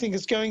yes, I think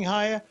it's going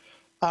higher.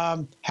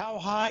 How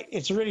high?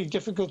 It's really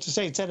difficult to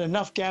say. It's had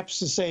enough gaps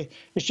to say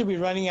it should be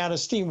running out of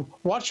steam.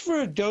 Watch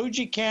for a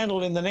doji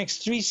candle in the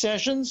next 3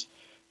 sessions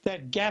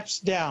that gaps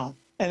down,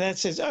 and that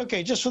says,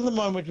 okay, just for the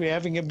moment, we're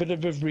having a bit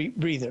of a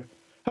breather.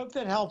 Hope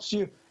that helps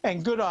you.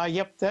 And good eye.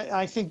 Yep,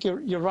 I think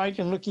you're right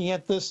in looking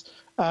at this.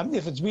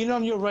 If it's been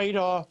on your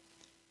radar,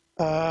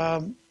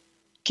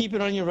 keep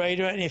it on your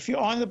radar. And if you're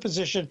on the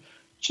position,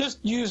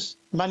 just use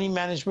money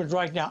management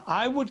right now.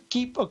 I would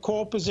keep a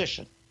core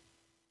position.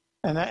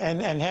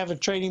 and have a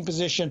trading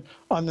position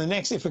on the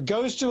next. If it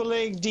goes to a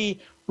leg D,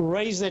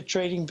 raise that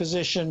trading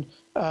position,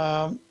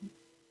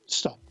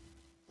 stop.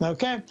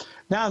 Okay.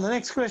 Now the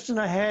next question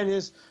I had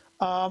is,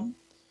 one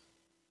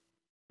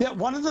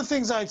of the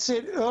things I'd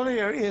said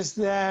earlier is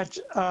that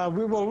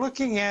we were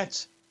looking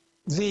at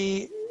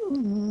the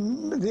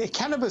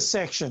cannabis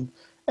section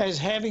as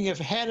having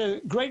had a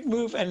great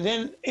move, and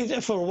then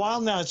for a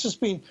while now it's just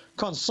been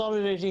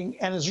consolidating,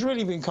 and it's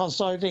really been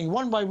consolidating.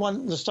 One by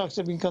one, the stocks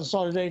have been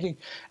consolidating,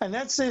 and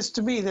that says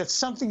to me that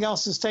something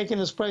else has taken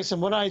its place. And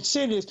what I had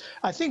said is,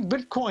 I think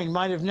Bitcoin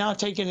might have now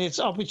taken its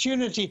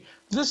opportunity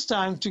this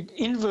time to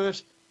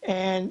invert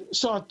and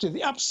start to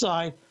the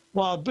upside,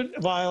 while the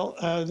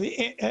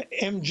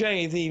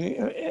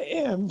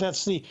MJ,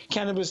 that's the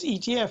cannabis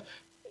ETF,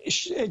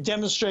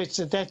 demonstrates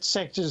that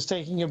sector is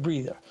taking a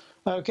breather.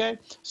 Okay,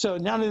 so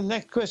now the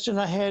next question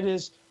I had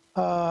is,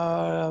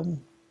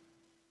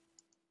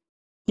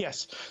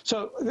 yes.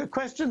 So the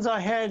questions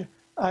I had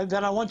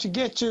that I want to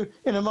get to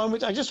in a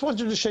moment, I just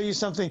wanted to show you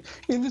something.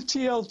 In the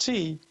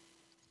TLT,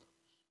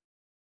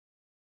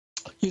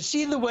 you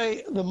see the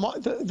way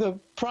the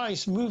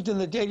price moved in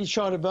the daily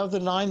chart above the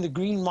 9, the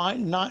green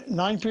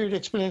 9-period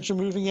exponential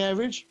moving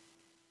average.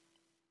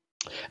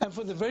 And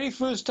for the very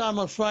first time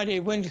on Friday,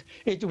 it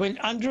went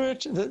under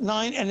it, the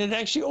 9, and it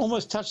actually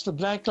almost touched the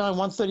black line,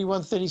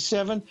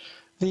 131.37,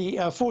 the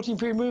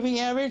 14-period moving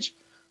average.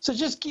 So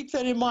just keep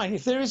that in mind.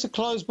 If there is a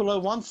close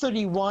below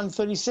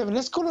 131.37,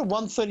 let's call it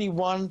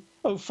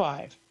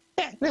 131.05.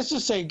 Yeah, let's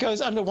just say it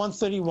goes under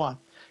 131.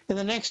 In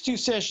the next 2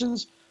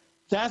 sessions,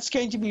 that's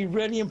going to be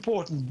really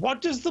important.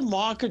 What does the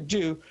market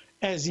do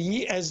as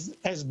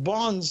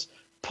bonds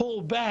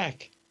pull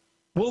back?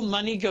 Will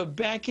money go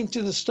back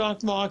into the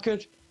stock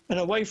market and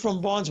away from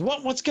bonds?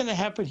 What's going to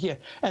happen here?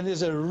 And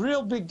there's a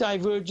real big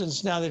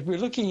divergence now that we're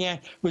looking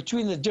at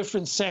between the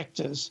different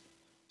sectors.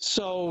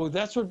 So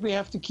that's what we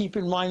have to keep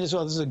in mind as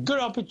well. There's a good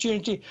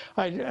opportunity.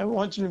 I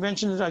wanted to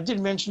mention it. I did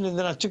mention it, and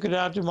then I took it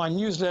out in my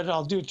newsletter.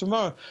 I'll do it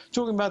tomorrow.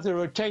 Talking about the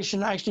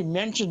rotation. I actually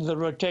mentioned the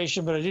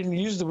rotation, but I didn't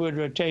use the word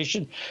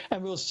rotation.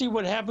 And we'll see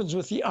what happens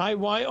with the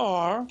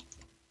IYR.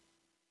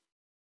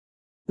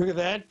 Look at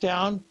that,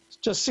 down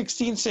just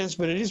 16 cents,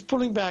 but it is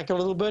pulling back a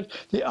little bit.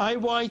 The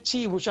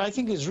IYT, which I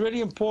think is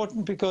really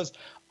important because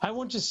I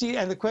want to see,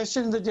 and the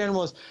question in the den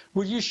was,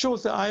 would you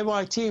short the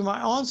IYT? My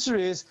answer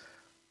is,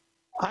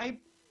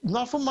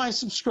 not for my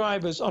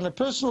subscribers, on a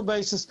personal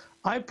basis,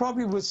 I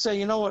probably would say,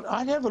 you know what,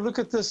 I'd have a look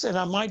at this and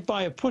I might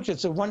buy a put.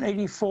 It's a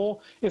 184.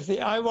 If the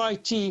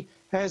IYT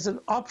has an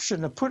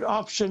option, a put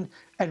option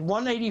at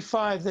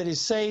 185, that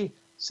is, say,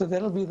 so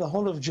that'll be the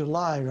whole of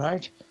July,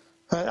 right?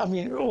 I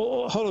mean,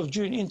 whole of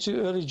June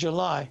into early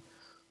July.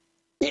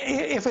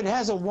 If it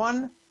has a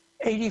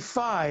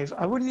 185,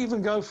 I wouldn't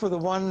even go for the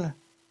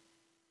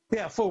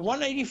for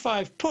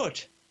 185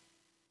 put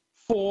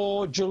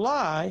for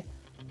July,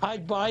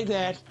 I'd buy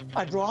that.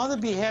 I'd rather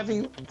pay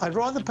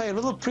a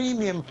little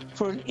premium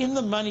for an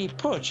in-the-money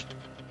put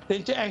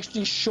than to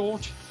actually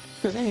short,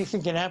 because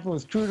anything can happen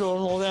with crude oil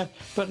and all that.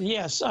 But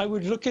yes, I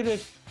would look at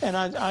it, and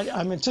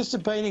I'm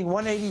anticipating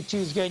 182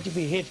 is going to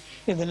be hit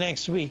in the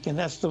next week, and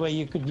that's the way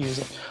you could use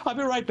it. I'll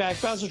be right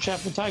back. Basil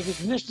Chapman, Tiger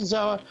Conditions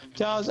Hour.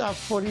 Dow's up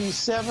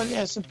 47.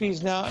 S&P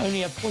is now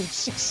only up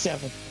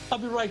 0.67. I'll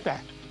be right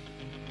back.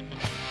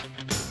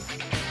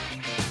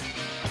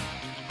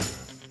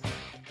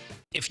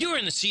 If you're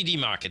in the CD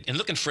market and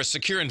looking for a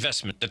secure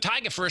investment, the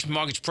Tiger First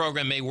Mortgage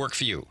Program may work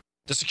for you.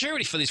 The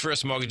security for these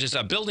first mortgages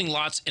are building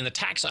lots in the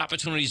Tax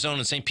Opportunity Zone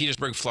in St.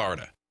 Petersburg,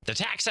 Florida. The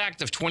Tax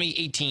Act of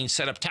 2018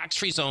 set up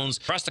tax-free zones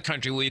across the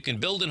country where you can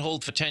build and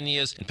hold for 10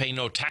 years and pay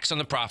no tax on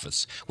the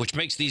profits, which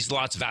makes these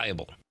lots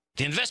valuable.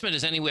 The investment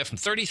is anywhere from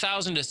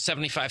 $30,000 to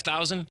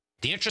 $75,000.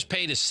 The interest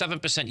paid is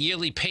 7%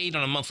 yearly, paid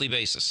on a monthly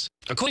basis.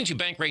 According to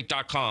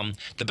Bankrate.com,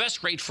 the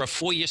best rate for a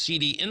 4-year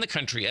CD in the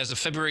country as of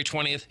February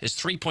 20th is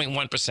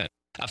 3.1%.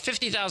 A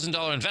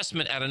 $50,000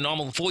 investment at a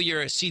normal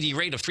 4-year CD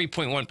rate of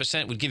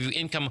 3.1% would give you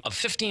income of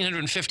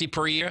 $1,550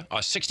 per year, or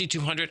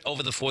 $6,200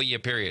 over the 4-year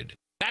period.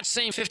 That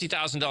same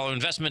 $50,000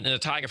 investment in the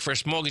Tiger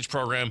First Mortgage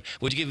Program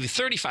would give you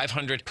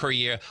 $3,500 per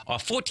year, or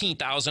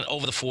 $14,000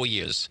 over the 4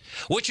 years.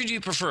 Which would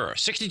you prefer,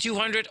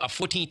 $6,200 or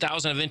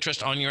 $14,000 of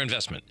interest on your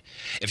investment?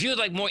 If you would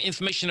like more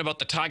information about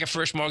the Tiger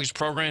First Mortgage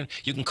Program,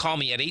 you can call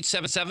me at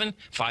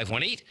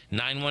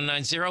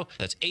 877-518-9190.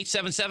 That's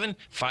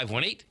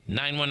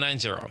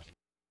 877-518-9190.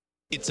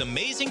 It's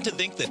amazing to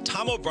think that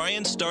Tom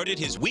O'Brien started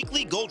his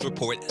weekly gold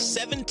report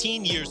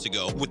 17 years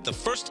ago with the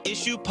first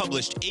issue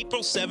published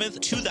April 7th,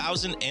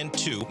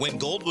 2002, when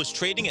gold was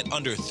trading at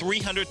under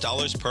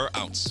 $300 per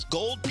ounce.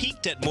 Gold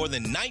peaked at more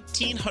than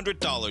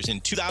 $1,900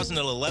 in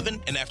 2011,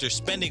 and after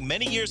spending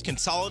many years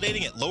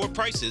consolidating at lower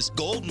prices,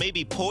 gold may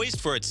be poised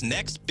for its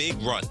next big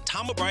run.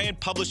 Tom O'Brien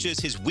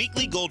publishes his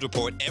weekly gold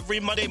report every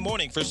Monday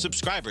morning for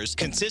subscribers,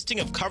 consisting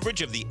of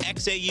coverage of the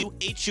XAU,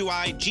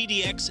 HUI,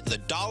 GDX, the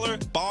dollar,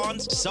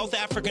 bonds, South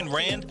African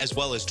rand, as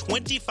well as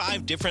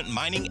 25 different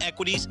mining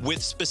equities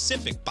with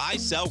specific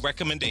buy-sell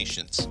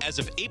recommendations. As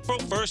of April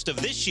 1st of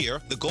this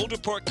year, the Gold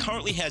Report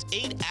currently has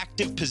 8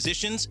 active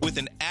positions with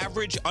an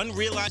average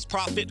unrealized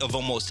profit of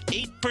almost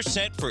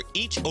 8% for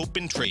each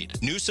open trade.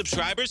 New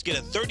subscribers get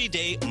a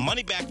 30-day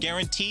money-back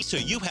guarantee, so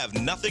you have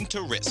nothing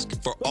to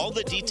risk. For all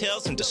the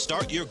details and to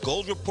start your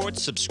Gold Report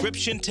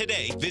subscription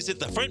today,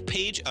 visit the front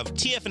page of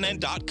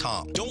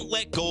TFNN.com. Don't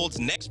let gold's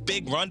next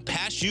big run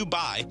pass you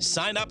by.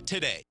 Sign up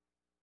today.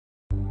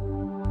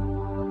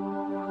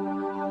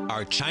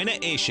 Are China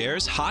A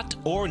shares hot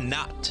or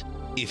not?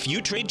 If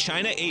you trade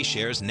China A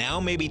shares, now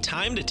may be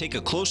time to take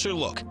a closer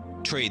look.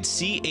 Trade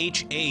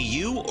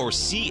CHAU or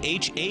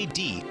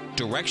CHAD,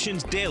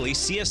 Directions Daily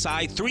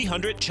CSI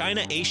 300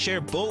 China A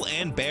Share Bull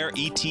and Bear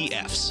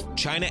ETFs.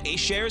 China A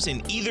shares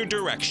in either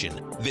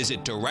direction.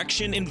 Visit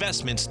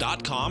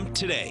directioninvestments.com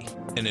today.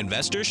 An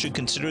investor should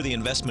consider the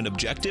investment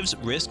objectives,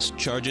 risks,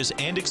 charges,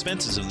 and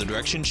expenses of the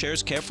Direction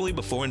shares carefully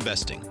before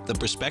investing. The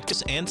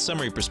prospectus and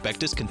summary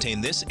prospectus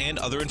contain this and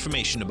other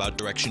information about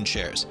Direction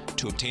shares.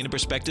 To obtain a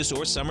prospectus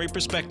or summary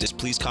prospectus,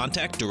 please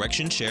contact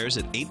Direction shares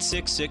at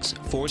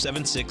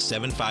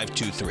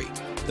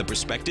 866-476-7523. The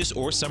prospectus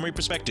or summary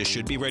prospectus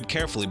should be read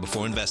carefully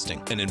before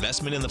investing. An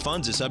investment in the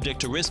funds is subject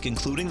to risk,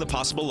 including the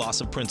possible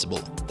loss of principal.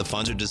 The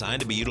funds are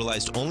designed to be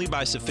utilized only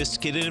by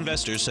sophisticated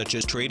investors such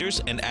as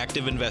traders and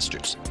active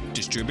investors.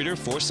 Distributor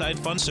Foreside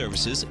Fund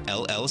Services,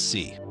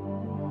 LLC.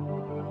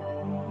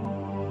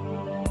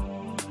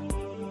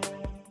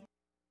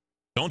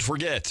 Don't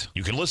forget,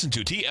 you can listen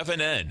to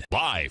TFNN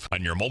live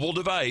on your mobile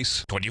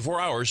device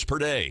 24 hours per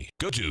day.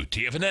 Go to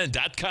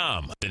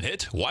TFNN.com, then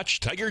hit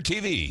Watch Tiger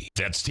TV.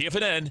 That's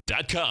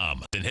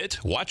TFNN.com, then hit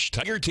Watch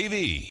Tiger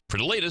TV for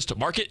the latest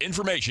market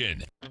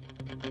information.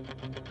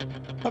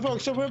 Hi,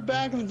 folks, so we're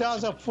back, and the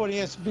Dow's up 40,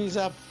 S&P's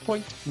up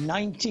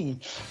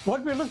 0.19.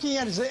 What we're looking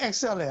at is the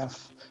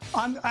XLF.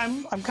 I'm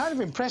kind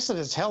of impressed that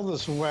it's held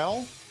this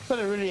well, but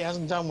it really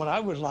hasn't done what I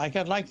would like.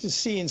 I'd like to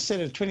see,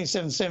 instead of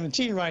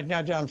 27.17 right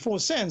now, down 4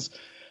 cents,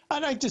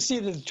 I'd like to see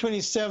it at the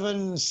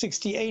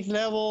 27.68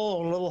 level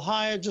or a little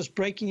higher, just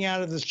breaking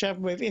out of this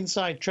Chapman wave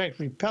inside track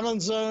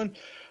repellent zone.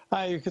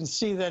 You can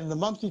see that in the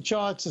monthly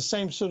charts, the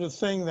same sort of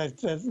thing,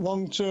 that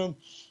long-term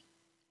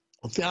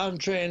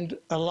downtrend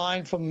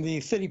line from the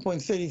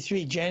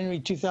 30.33 January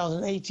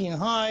 2018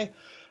 high,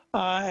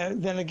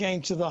 then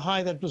again to the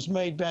high that was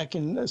made back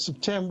in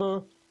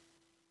September,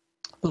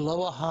 the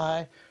lower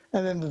high,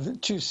 and then the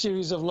 2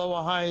 series of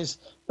lower highs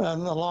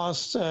in the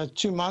last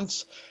 2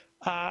 months.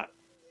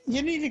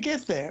 You need to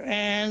get there,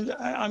 and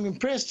I'm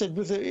impressed that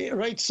with the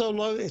rate so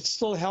low, it's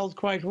still held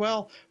quite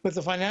well. With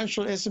the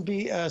financial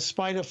S&P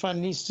Spider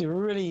Fund needs to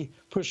really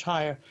push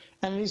higher,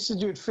 and it needs to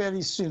do it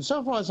fairly soon.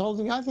 So far, it's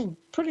holding, I think,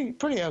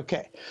 pretty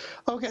okay.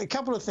 Okay, a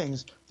couple of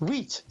things.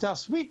 Wheat,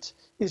 Das Wheat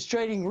is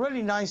trading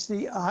really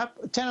nicely, up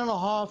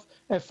 10.5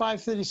 at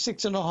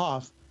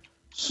 536.5.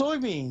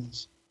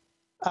 Soybeans.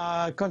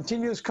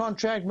 Continuous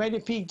contract, made a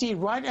peak D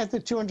right at the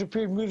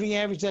 200-period moving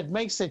average. That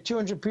makes the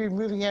 200-period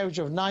moving average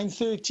of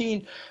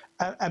 913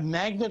 a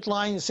magnet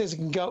line that says it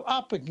can go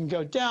up, it can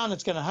go down.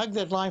 It's going to hug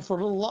that line for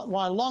a little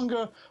while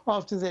longer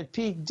after that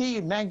peak D.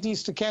 MACD,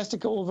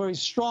 stochastic, all very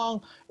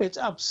strong. It's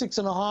up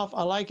 6.5.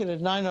 I like it at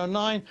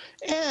 909.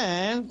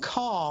 And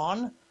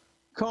corn,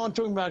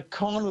 talking about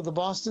corn with the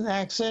Boston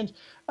accent,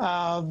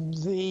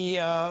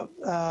 the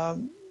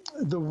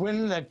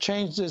win that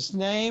changed its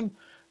name,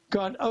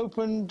 got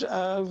opened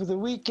over the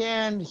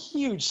weekend,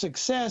 huge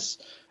success,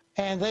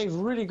 and they've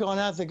really gone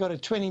out. They got a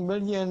 20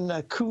 million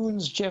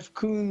Koons, Jeff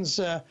Koons,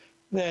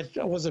 that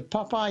was at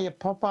Popeye. At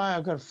Popeye,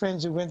 I've got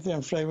friends who went there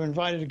and they were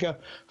invited to go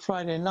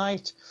Friday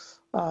night.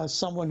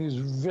 Someone who's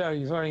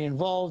very, very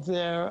involved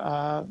there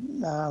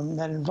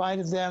that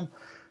invited them.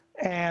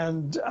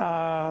 And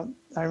I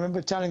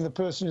remember telling the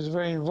person who's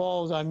very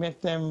involved, I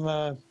met them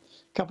a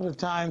couple of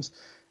times,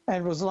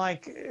 and it was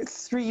like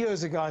 3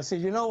 years ago. I said,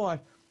 you know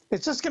what?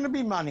 It's just going to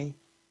be money.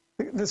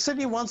 The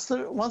city wants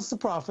the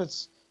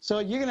profits, so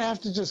you're going to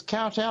have to just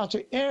kowtow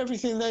to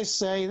everything they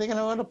say. They're going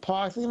to want a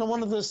park. They're going to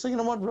want this. They're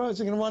going to want roads.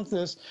 They're going to want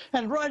this.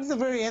 And right at the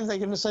very end, they're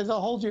going to say they'll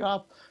hold you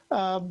up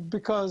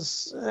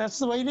because that's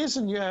the way it is.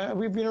 And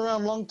we've been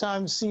around a long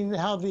time, seen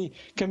how the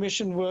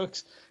commission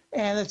works,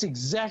 and that's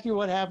exactly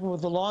what happened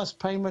with the last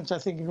payment. I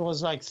think it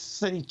was like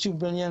 $32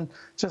 billion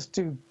just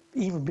to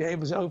even be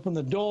able to open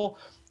the door.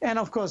 And,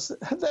 of course,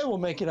 they will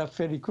make it up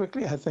fairly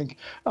quickly, I think.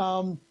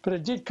 But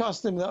it did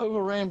cost them, they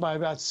overran by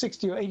about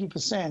 60 or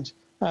 80%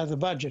 the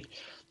budget.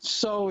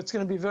 So it's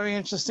going to be very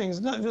interesting.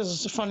 This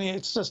is funny.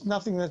 It's just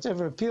nothing that's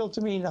ever appealed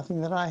to me,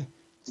 nothing that I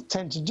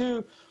tend to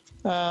do.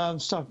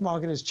 Stock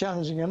market is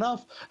challenging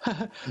enough.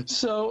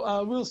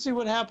 So we'll see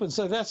what happens.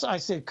 So that's, I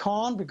said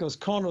corn, because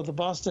corn with the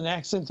Boston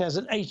accent has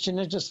an H in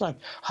it, just like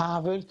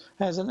Harvard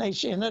has an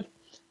H in it.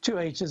 2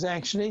 H's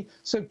actually.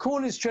 So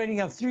corn is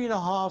trading up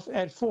 3.5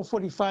 at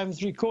 445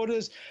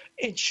 3/4.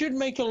 It should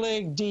make a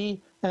leg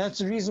D, and that's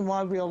the reason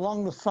why we are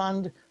long the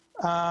fund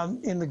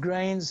in the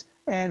grains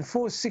and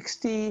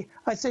 460,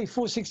 I'd say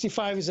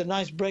 465 is a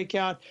nice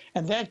breakout,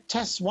 and that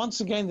tests once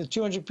again the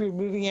 200-period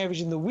moving average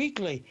in the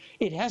weekly.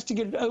 It has to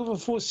get over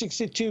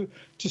 462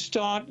 to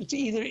start to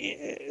either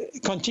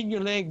continue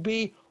leg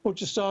B or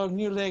to start a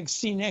new leg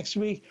C next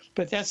week,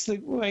 but that's the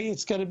way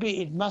it's going to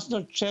be. It must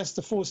not test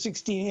the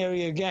 416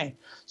 area again.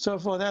 So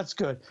far, that's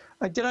good.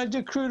 Did I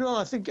do crude oil?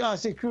 I think I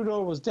said crude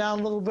oil was down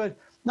a little bit.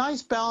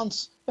 Nice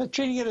bounce,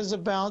 treating it as a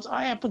bounce.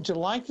 I happen to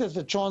like that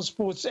the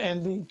transports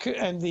and the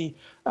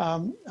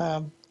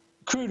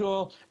crude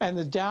oil and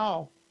the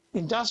Dow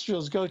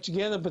industrials go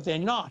together, but they're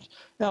not.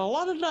 Now, a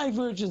lot of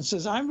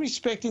divergences. I'm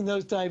respecting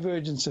those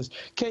divergences.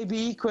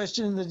 KBE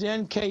question in the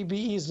den.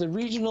 KBE is the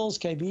regionals.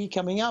 KBE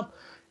coming up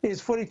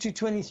is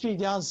 42.23,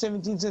 down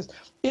 17 cents.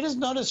 It is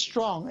not as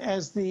strong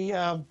as the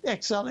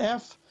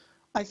XLF.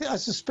 I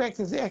suspect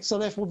that the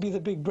XLF will be the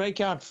big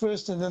breakout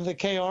first, and then the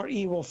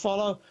KRE will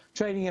follow,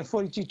 trading at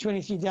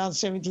 42.23, down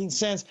 17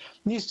 cents.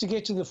 Needs to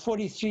get to the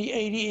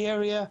 43.80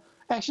 area.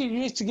 Actually, it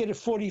needs to get to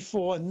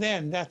 44, and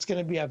then that's going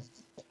to be a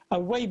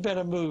way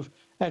better move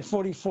at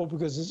 44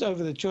 because it's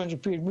over the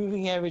 200-period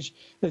moving average,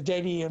 the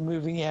daily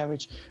moving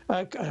average.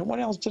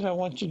 What else did I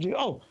want to do?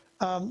 Oh,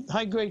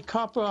 high-grade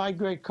copper,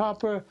 high-grade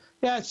copper.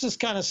 Yeah, it's just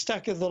kind of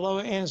stuck at the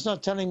lower end. It's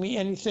not telling me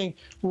anything.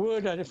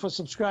 Wood, for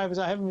subscribers,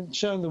 I haven't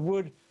shown the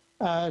wood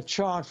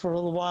chart for a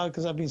little while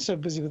because I've been so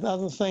busy with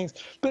other things,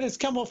 but it's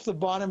come off the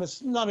bottom.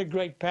 It's not a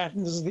great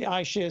pattern. This is the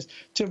iShares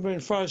Timber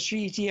and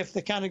Forestry ETF.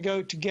 They kind of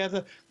go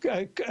together,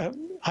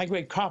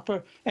 high-grade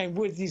copper and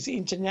with these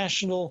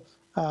international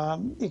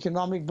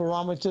economic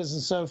barometers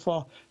and so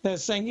forth. They're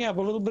saying, yeah,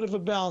 but a little bit of a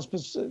balance,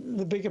 but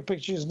the bigger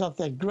picture is not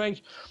that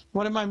great.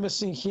 What am I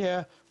missing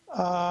here?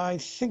 I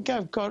think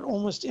I've got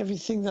almost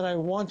everything that I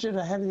wanted.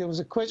 There was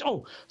a question.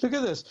 Oh, look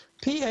at this.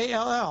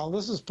 PALL.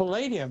 This is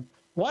palladium.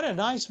 What a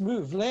nice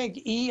move.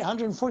 Leg E,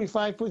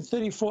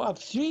 145.34, up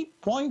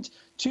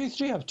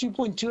 3.23, up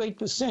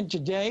 2.28%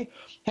 today.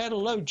 Had a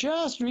low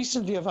just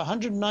recently of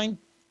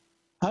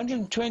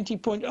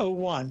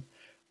 120.01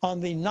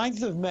 on the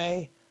 9th of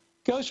May.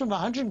 Goes from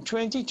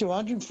 120 to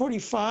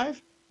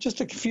 145, just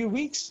a few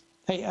weeks.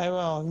 Hey,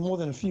 well, more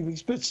than a few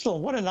weeks, but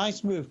still, what a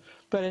nice move.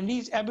 But it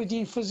needs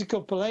Aberdeen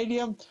Physical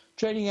Palladium,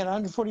 trading at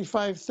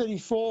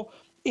 145.34.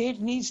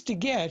 It needs to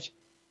get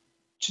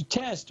to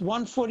test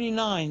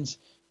 149s.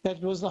 That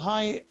was the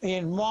high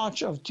in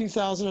March of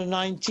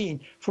 2019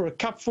 for a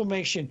cup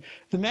formation.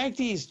 The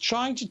MACD is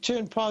trying to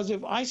turn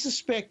positive. I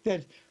suspect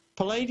that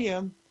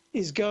palladium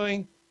is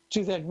going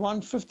to that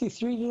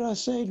 153, did I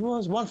say it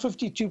was?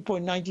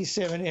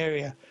 152.97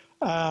 area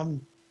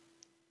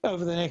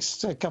over the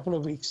next couple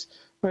of weeks.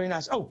 Very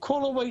nice. Oh,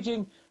 caller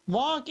waiting.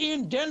 Mark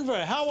in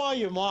Denver. How are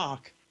you,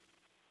 Mark?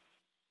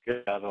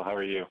 Good, Basil. How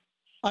are you?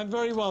 I'm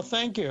very well,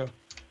 thank you.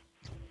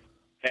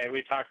 Hey,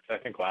 we talked, I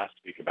think, last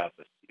week about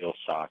the steel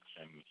stocks,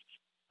 and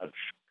I've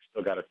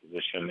still got a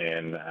position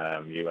in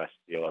U.S.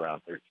 steel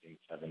around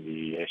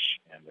 1370-ish,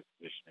 and a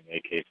position in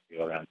AK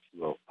steel around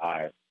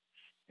 205.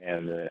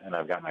 And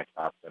I've got my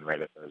stops in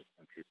right at those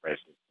entry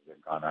prices that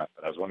have gone up.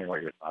 But I was wondering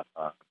what your thoughts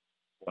are.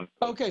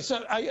 Okay,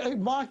 so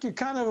Mark, you're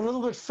kind of a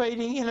little bit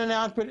fading in and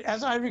out, but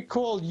as I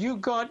recall, you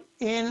got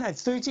in at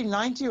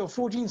 1390 or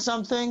 14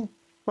 something,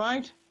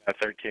 right?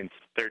 At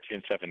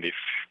 1370,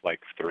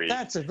 like 3.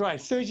 That's it, right,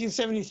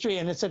 1373,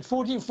 and it's at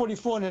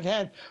 1444, and it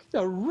had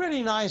a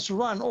really nice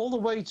run all the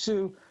way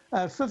to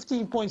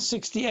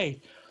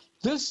 15.68.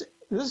 This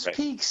right.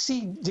 Peak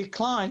C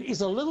decline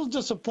is a little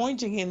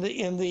disappointing in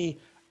the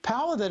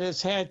power that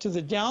it's had to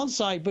the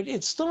downside, but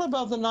it's still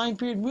above the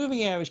 9-period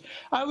moving average.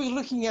 I was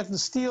looking at the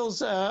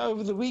steels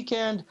over the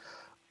weekend.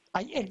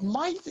 I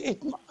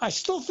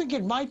still think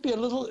it might be a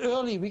little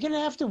early. We're going to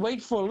have to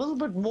wait for a little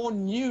bit more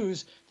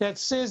news that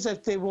says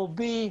that there will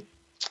be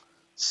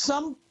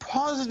some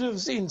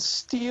positives in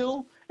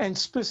steel and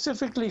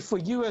specifically for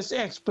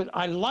USX, but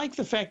I like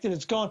the fact that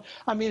it's gone.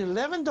 I mean,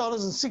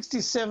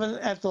 $11.67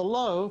 at the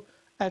low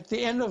at the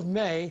end of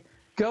May,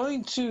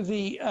 going to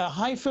the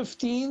high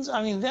 15s,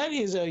 I mean, that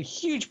is a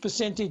huge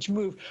percentage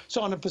move.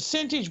 So on a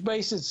percentage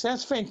basis,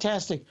 that's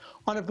fantastic.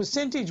 On a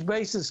percentage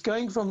basis,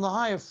 going from the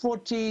high of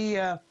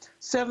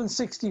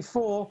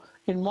 47.64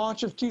 in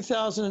March of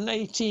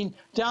 2018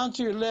 down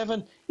to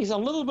 11 is a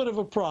little bit of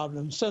a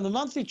problem. So the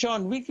monthly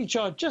chart and weekly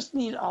chart just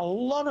need a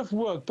lot of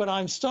work, but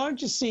I'm starting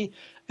to see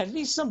at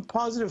least some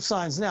positive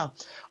signs. Now,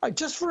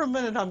 just for a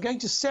minute, I'm going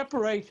to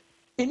separate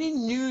any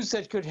news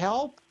that could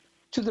help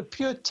to the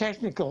pure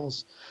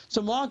technicals.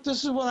 So, Mark,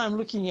 this is what I'm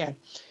looking at.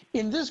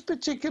 In this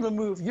particular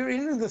move, you're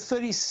in the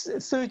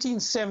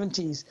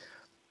 1370s.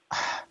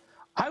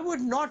 I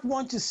would not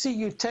want to see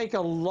you take a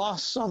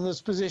loss on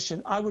this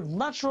position. I would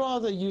much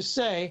rather you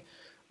say,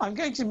 I'm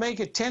going to make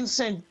a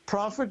 10-cent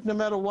profit no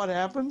matter what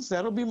happens.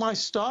 That'll be my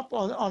stop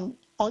on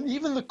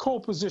even the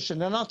core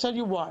position, and I'll tell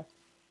you why.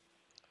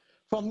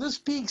 From this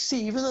peak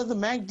C, even though the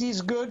MACD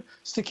is good,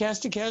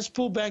 stochastic has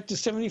pulled back to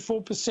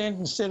 74%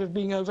 instead of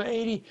being over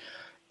 80.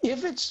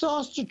 If it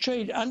starts to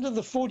trade under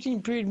the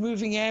 14-period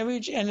moving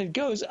average and it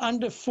goes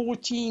under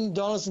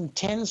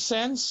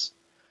 $14.10,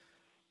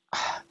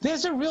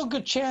 there's a real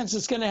good chance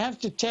it's going to have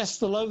to test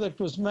the low that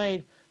was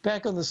made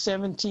back on the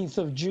 17th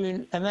of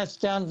June, and that's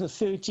down to the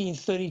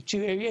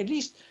 1332 area. At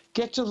least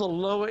get to the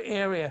lower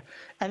area.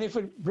 And if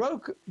it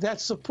broke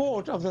that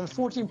support of the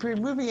 14-period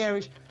moving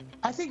average,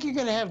 I think you're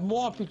going to have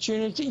more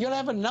opportunity. You'll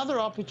have another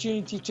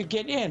opportunity to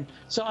get in.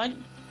 So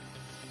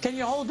can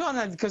you hold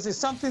on? Because there's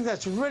something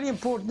that's really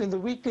important in the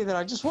weekly that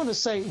I just want to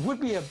say would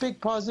be a big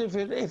positive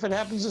if it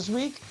happens this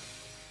week.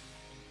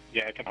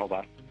 Yeah, I can hold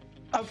on.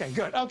 Okay,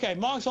 good. Okay,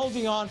 Mark's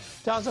holding on.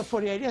 Dow's up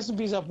 48,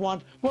 S&P's up 1.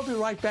 We'll be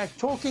right back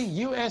talking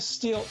U.S.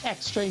 Steel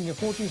X trading at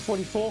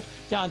 14.44,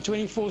 down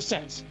 24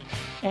 cents.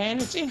 And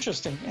it's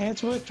interesting, and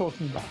it's worth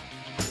talking about.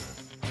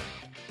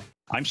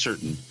 I'm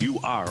certain you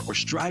are or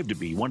strive to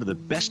be one of the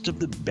best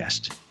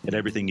at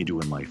everything you do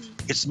in life.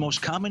 It's the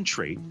most common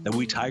trait that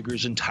we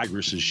tigers and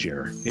tigresses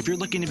share. If you're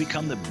looking to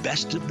become the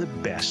best of the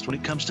best when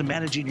it comes to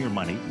managing your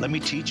money, let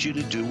me teach you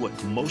to do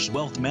what most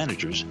wealth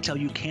managers tell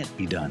you can't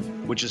be done,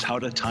 which is how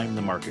to time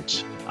the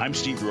markets. I'm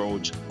Steve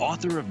Rhodes,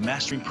 author of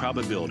Mastering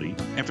Probability,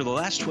 and for the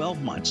last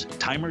 12 months,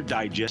 Timer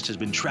Digest has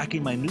been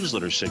tracking my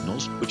newsletter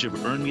signals, which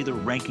have earned me the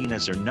ranking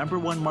as their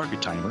 #1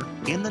 market timer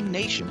in the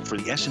nation for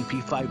the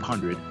S&P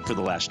 500 for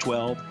the last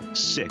 12,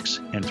 6,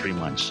 and 3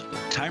 months.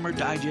 Timer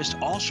Digest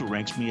also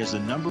ranks me as the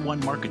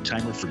 #1 market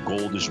timer for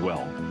gold as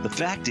well. The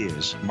fact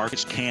is,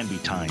 markets can be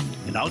timed,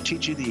 and I'll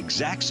teach you the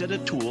exact set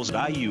of tools that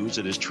I use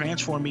that has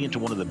transformed me into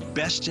one of the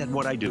best at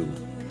what I do.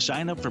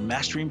 Sign up for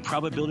Mastering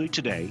Probability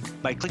today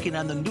by clicking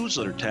on the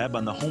newsletter tab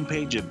on the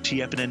homepage of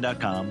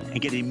TFNN.com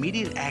and get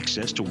immediate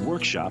access to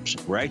workshops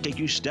where I take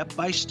you step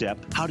by step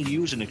how to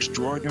use an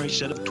extraordinary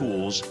set of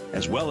tools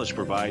as well as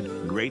provide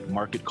great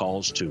market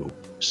calls too.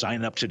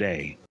 Sign up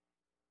today.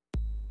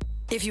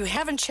 If you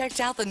haven't checked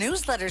out the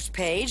newsletters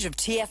page of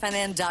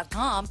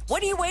TFNN.com,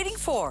 what are you waiting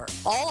for?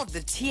 All of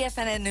the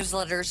TFNN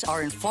newsletters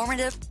are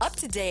informative,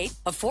 up-to-date,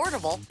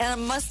 affordable, and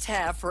a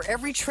must-have for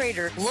every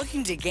trader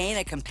looking to gain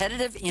a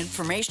competitive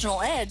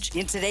informational edge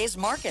in today's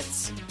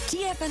markets.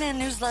 TFNN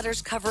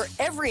newsletters cover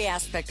every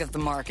aspect of the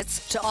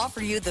markets to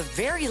offer you the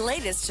very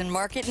latest in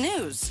market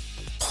news.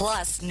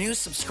 Plus, new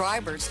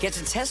subscribers get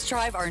to test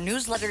drive our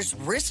newsletters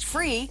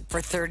risk-free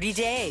for 30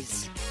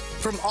 days.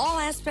 From all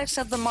aspects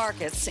of the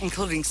markets,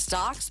 including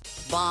stocks,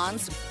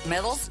 bonds,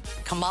 metals,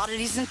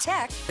 commodities, and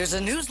tech, there's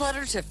a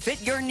newsletter to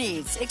fit your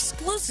needs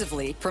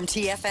exclusively from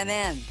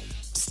TFNN.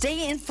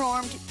 Stay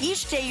informed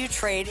each day you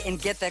trade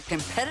and get that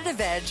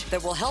competitive edge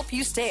that will help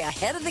you stay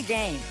ahead of the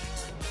game.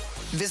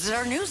 Visit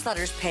our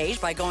newsletters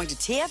page by going to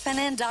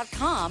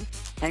TFNN.com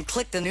and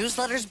click the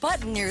newsletters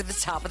button near the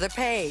top of the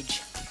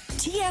page.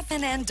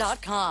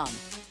 TFNN.com,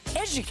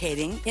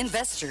 educating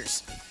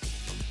investors.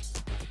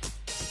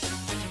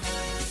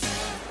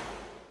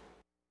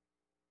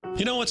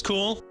 You know what's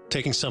cool?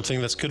 Taking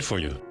something that's good for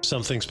you.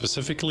 Something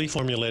specifically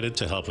formulated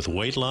to help with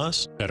weight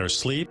loss, better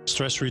sleep,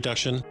 stress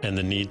reduction, and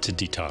the need to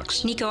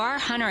detox. Nico, our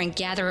hunter and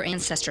gatherer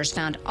ancestors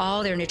found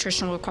all their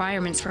nutritional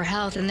requirements for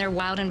health in their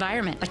wild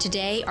environment. But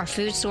today, our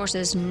food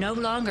sources no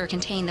longer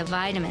contain the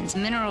vitamins,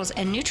 minerals,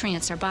 and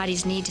nutrients our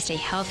bodies need to stay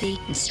healthy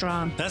and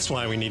strong. That's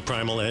why we need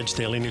Primal Edge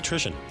Daily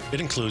Nutrition.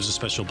 It includes a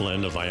special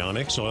blend of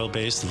ionic,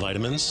 soil-based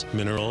vitamins,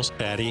 minerals,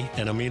 fatty,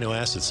 and amino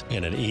acids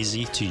in an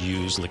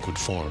easy-to-use liquid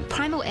form.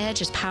 Primal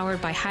Edge is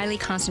powered by highly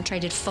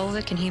concentrated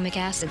fulvic and humic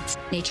acids,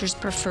 nature's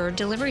preferred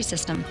delivery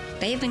system.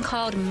 They have been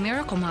called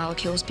miracle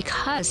molecules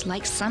because,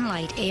 like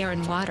sunlight, air,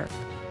 and water,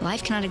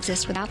 life cannot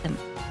exist without them.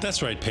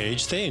 That's right,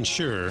 Paige. They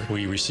ensure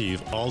we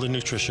receive all the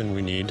nutrition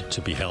we need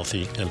to be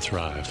healthy and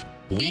thrive.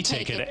 We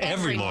take it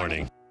every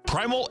morning.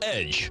 Primal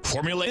Edge,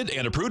 formulated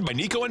and approved by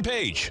Nico and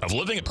Paige of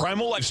Living a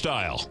Primal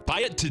Lifestyle. Buy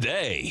it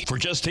today for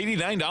just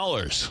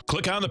 $89.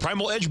 Click on the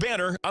Primal Edge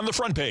banner on the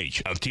front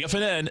page of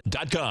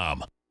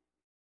TFNN.com.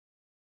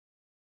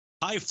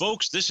 Hi,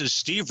 folks. This is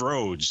Steve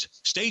Rhodes.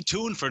 Stay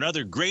tuned for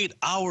another great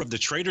hour of the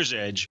Trader's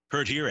Edge,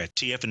 heard here at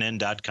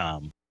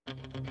TFNN.com.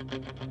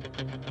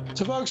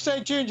 So, folks,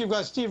 stay tuned. You've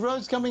got Steve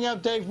Rhodes coming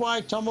up, Dave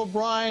White, Tom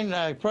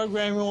O'Brien,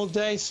 programming all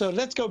day. So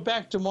let's go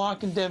back to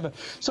Mark in Denver.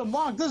 So,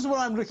 Mark, this is what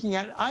I'm looking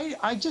at.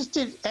 I just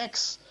did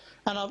X,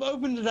 and I've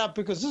opened it up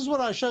because this is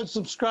what I showed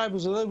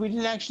subscribers, although we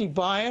didn't actually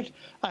buy it.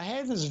 I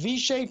had this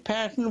V-shaped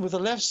pattern with the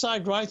left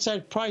side, right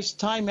side price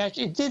time match.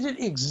 It did it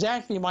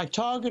exactly. My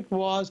target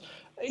was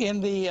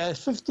in the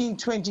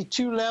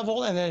 1522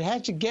 level, and it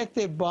had to get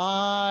there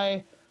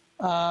by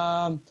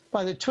the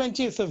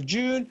 20th of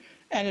June,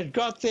 and it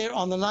got there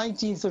on the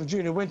 19th of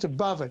June. It went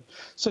above it.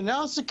 So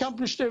now it's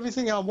accomplished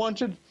everything I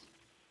wanted.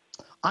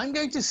 I'm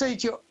going to say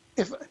to you,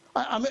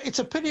 it's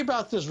a pity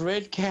about this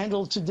red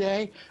candle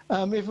today.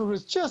 If it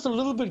was just a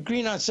little bit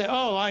green, I'd say,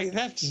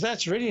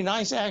 that's really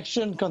nice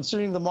action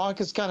considering the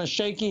market's kind of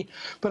shaky.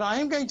 But I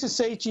am going to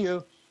say to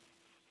you,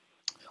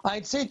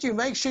 I'd say to you,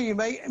 make sure you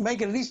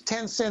make at least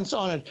 10 cents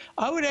on it.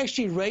 I would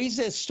actually raise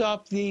that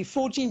stop. The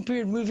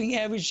 14-period moving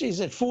average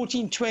is at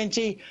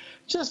 1420,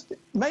 just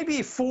maybe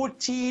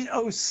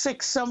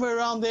 1406, somewhere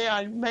around there.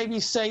 I'd maybe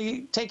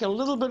say take a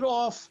little bit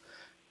off,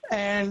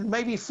 and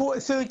maybe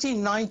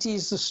 1390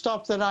 is the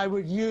stop that I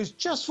would use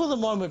just for the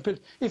moment. But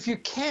if you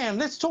can,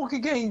 let's talk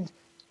again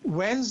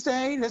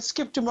Wednesday. Let's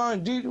skip tomorrow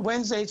and do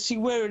Wednesday, see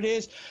where it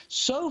is.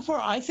 So far,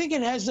 I think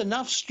it has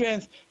enough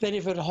strength that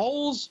if it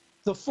holds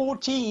the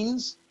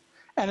 14s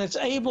and it's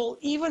able,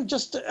 even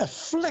just a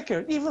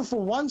flicker, even for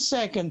 1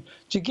 second,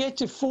 to get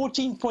to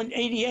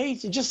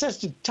 14.88, it just has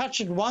to touch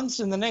it once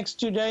in the next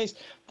 2 days.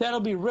 That'll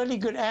be really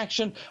good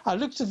action. I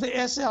looked at the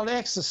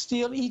SLX, the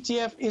steel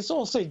ETF. It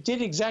also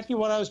did exactly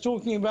what I was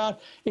talking about.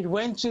 It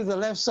went to the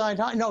left side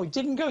high. No, it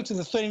didn't go to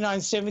the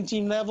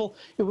 39.17 level.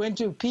 It went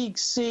to peak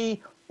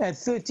C at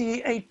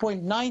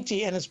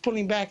 38.90, and it's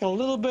pulling back a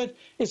little bit.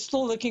 It's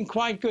still looking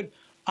quite good.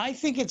 I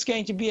think it's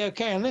going to be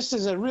okay unless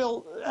there's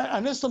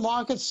unless the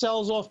market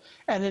sells off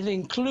and it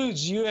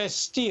includes U.S.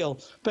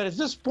 steel. But at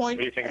this point,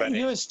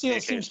 U.S.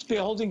 steel seems to be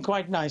holding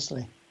quite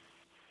nicely.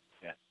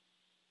 Yeah.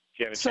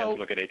 Do you have a chance to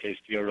look at AK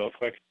Steel real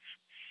quick?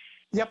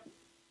 Yep.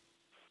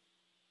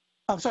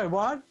 I'm sorry,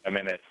 what? A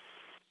minute.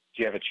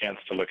 Do you have a chance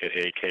to look at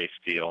AK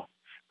Steel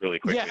really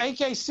quickly?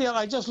 Yeah, AK Steel.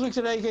 I just looked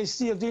at AK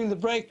Steel during the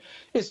break.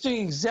 It's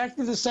doing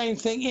exactly the same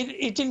thing.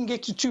 It didn't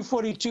get to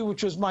 242,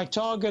 which was my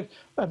target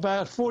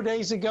about 4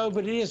 days ago,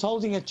 but it is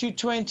holding at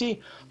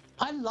 220.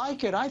 I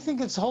like it. I think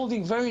it's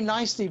holding very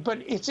nicely,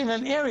 but it's in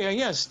an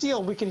area.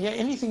 Steel, we can hear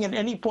anything at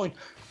any point.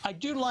 I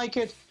do like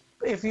it.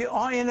 If you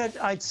are in it,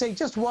 I'd say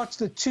just watch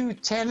the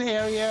 210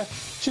 area,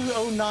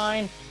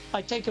 209.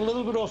 I take a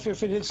little bit off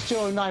if it is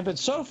 209, but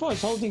so far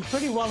it's holding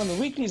pretty well, and the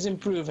weekly is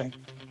improving.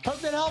 Hope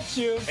that helps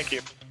you. Thank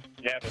you.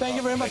 Yeah, thank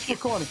you very much for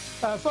calling.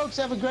 Folks,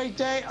 have a great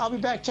day. I'll be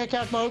back. Check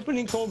out my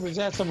opening call. We've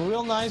had some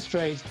real nice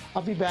trades.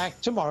 I'll be back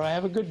tomorrow.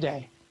 Have a good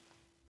day.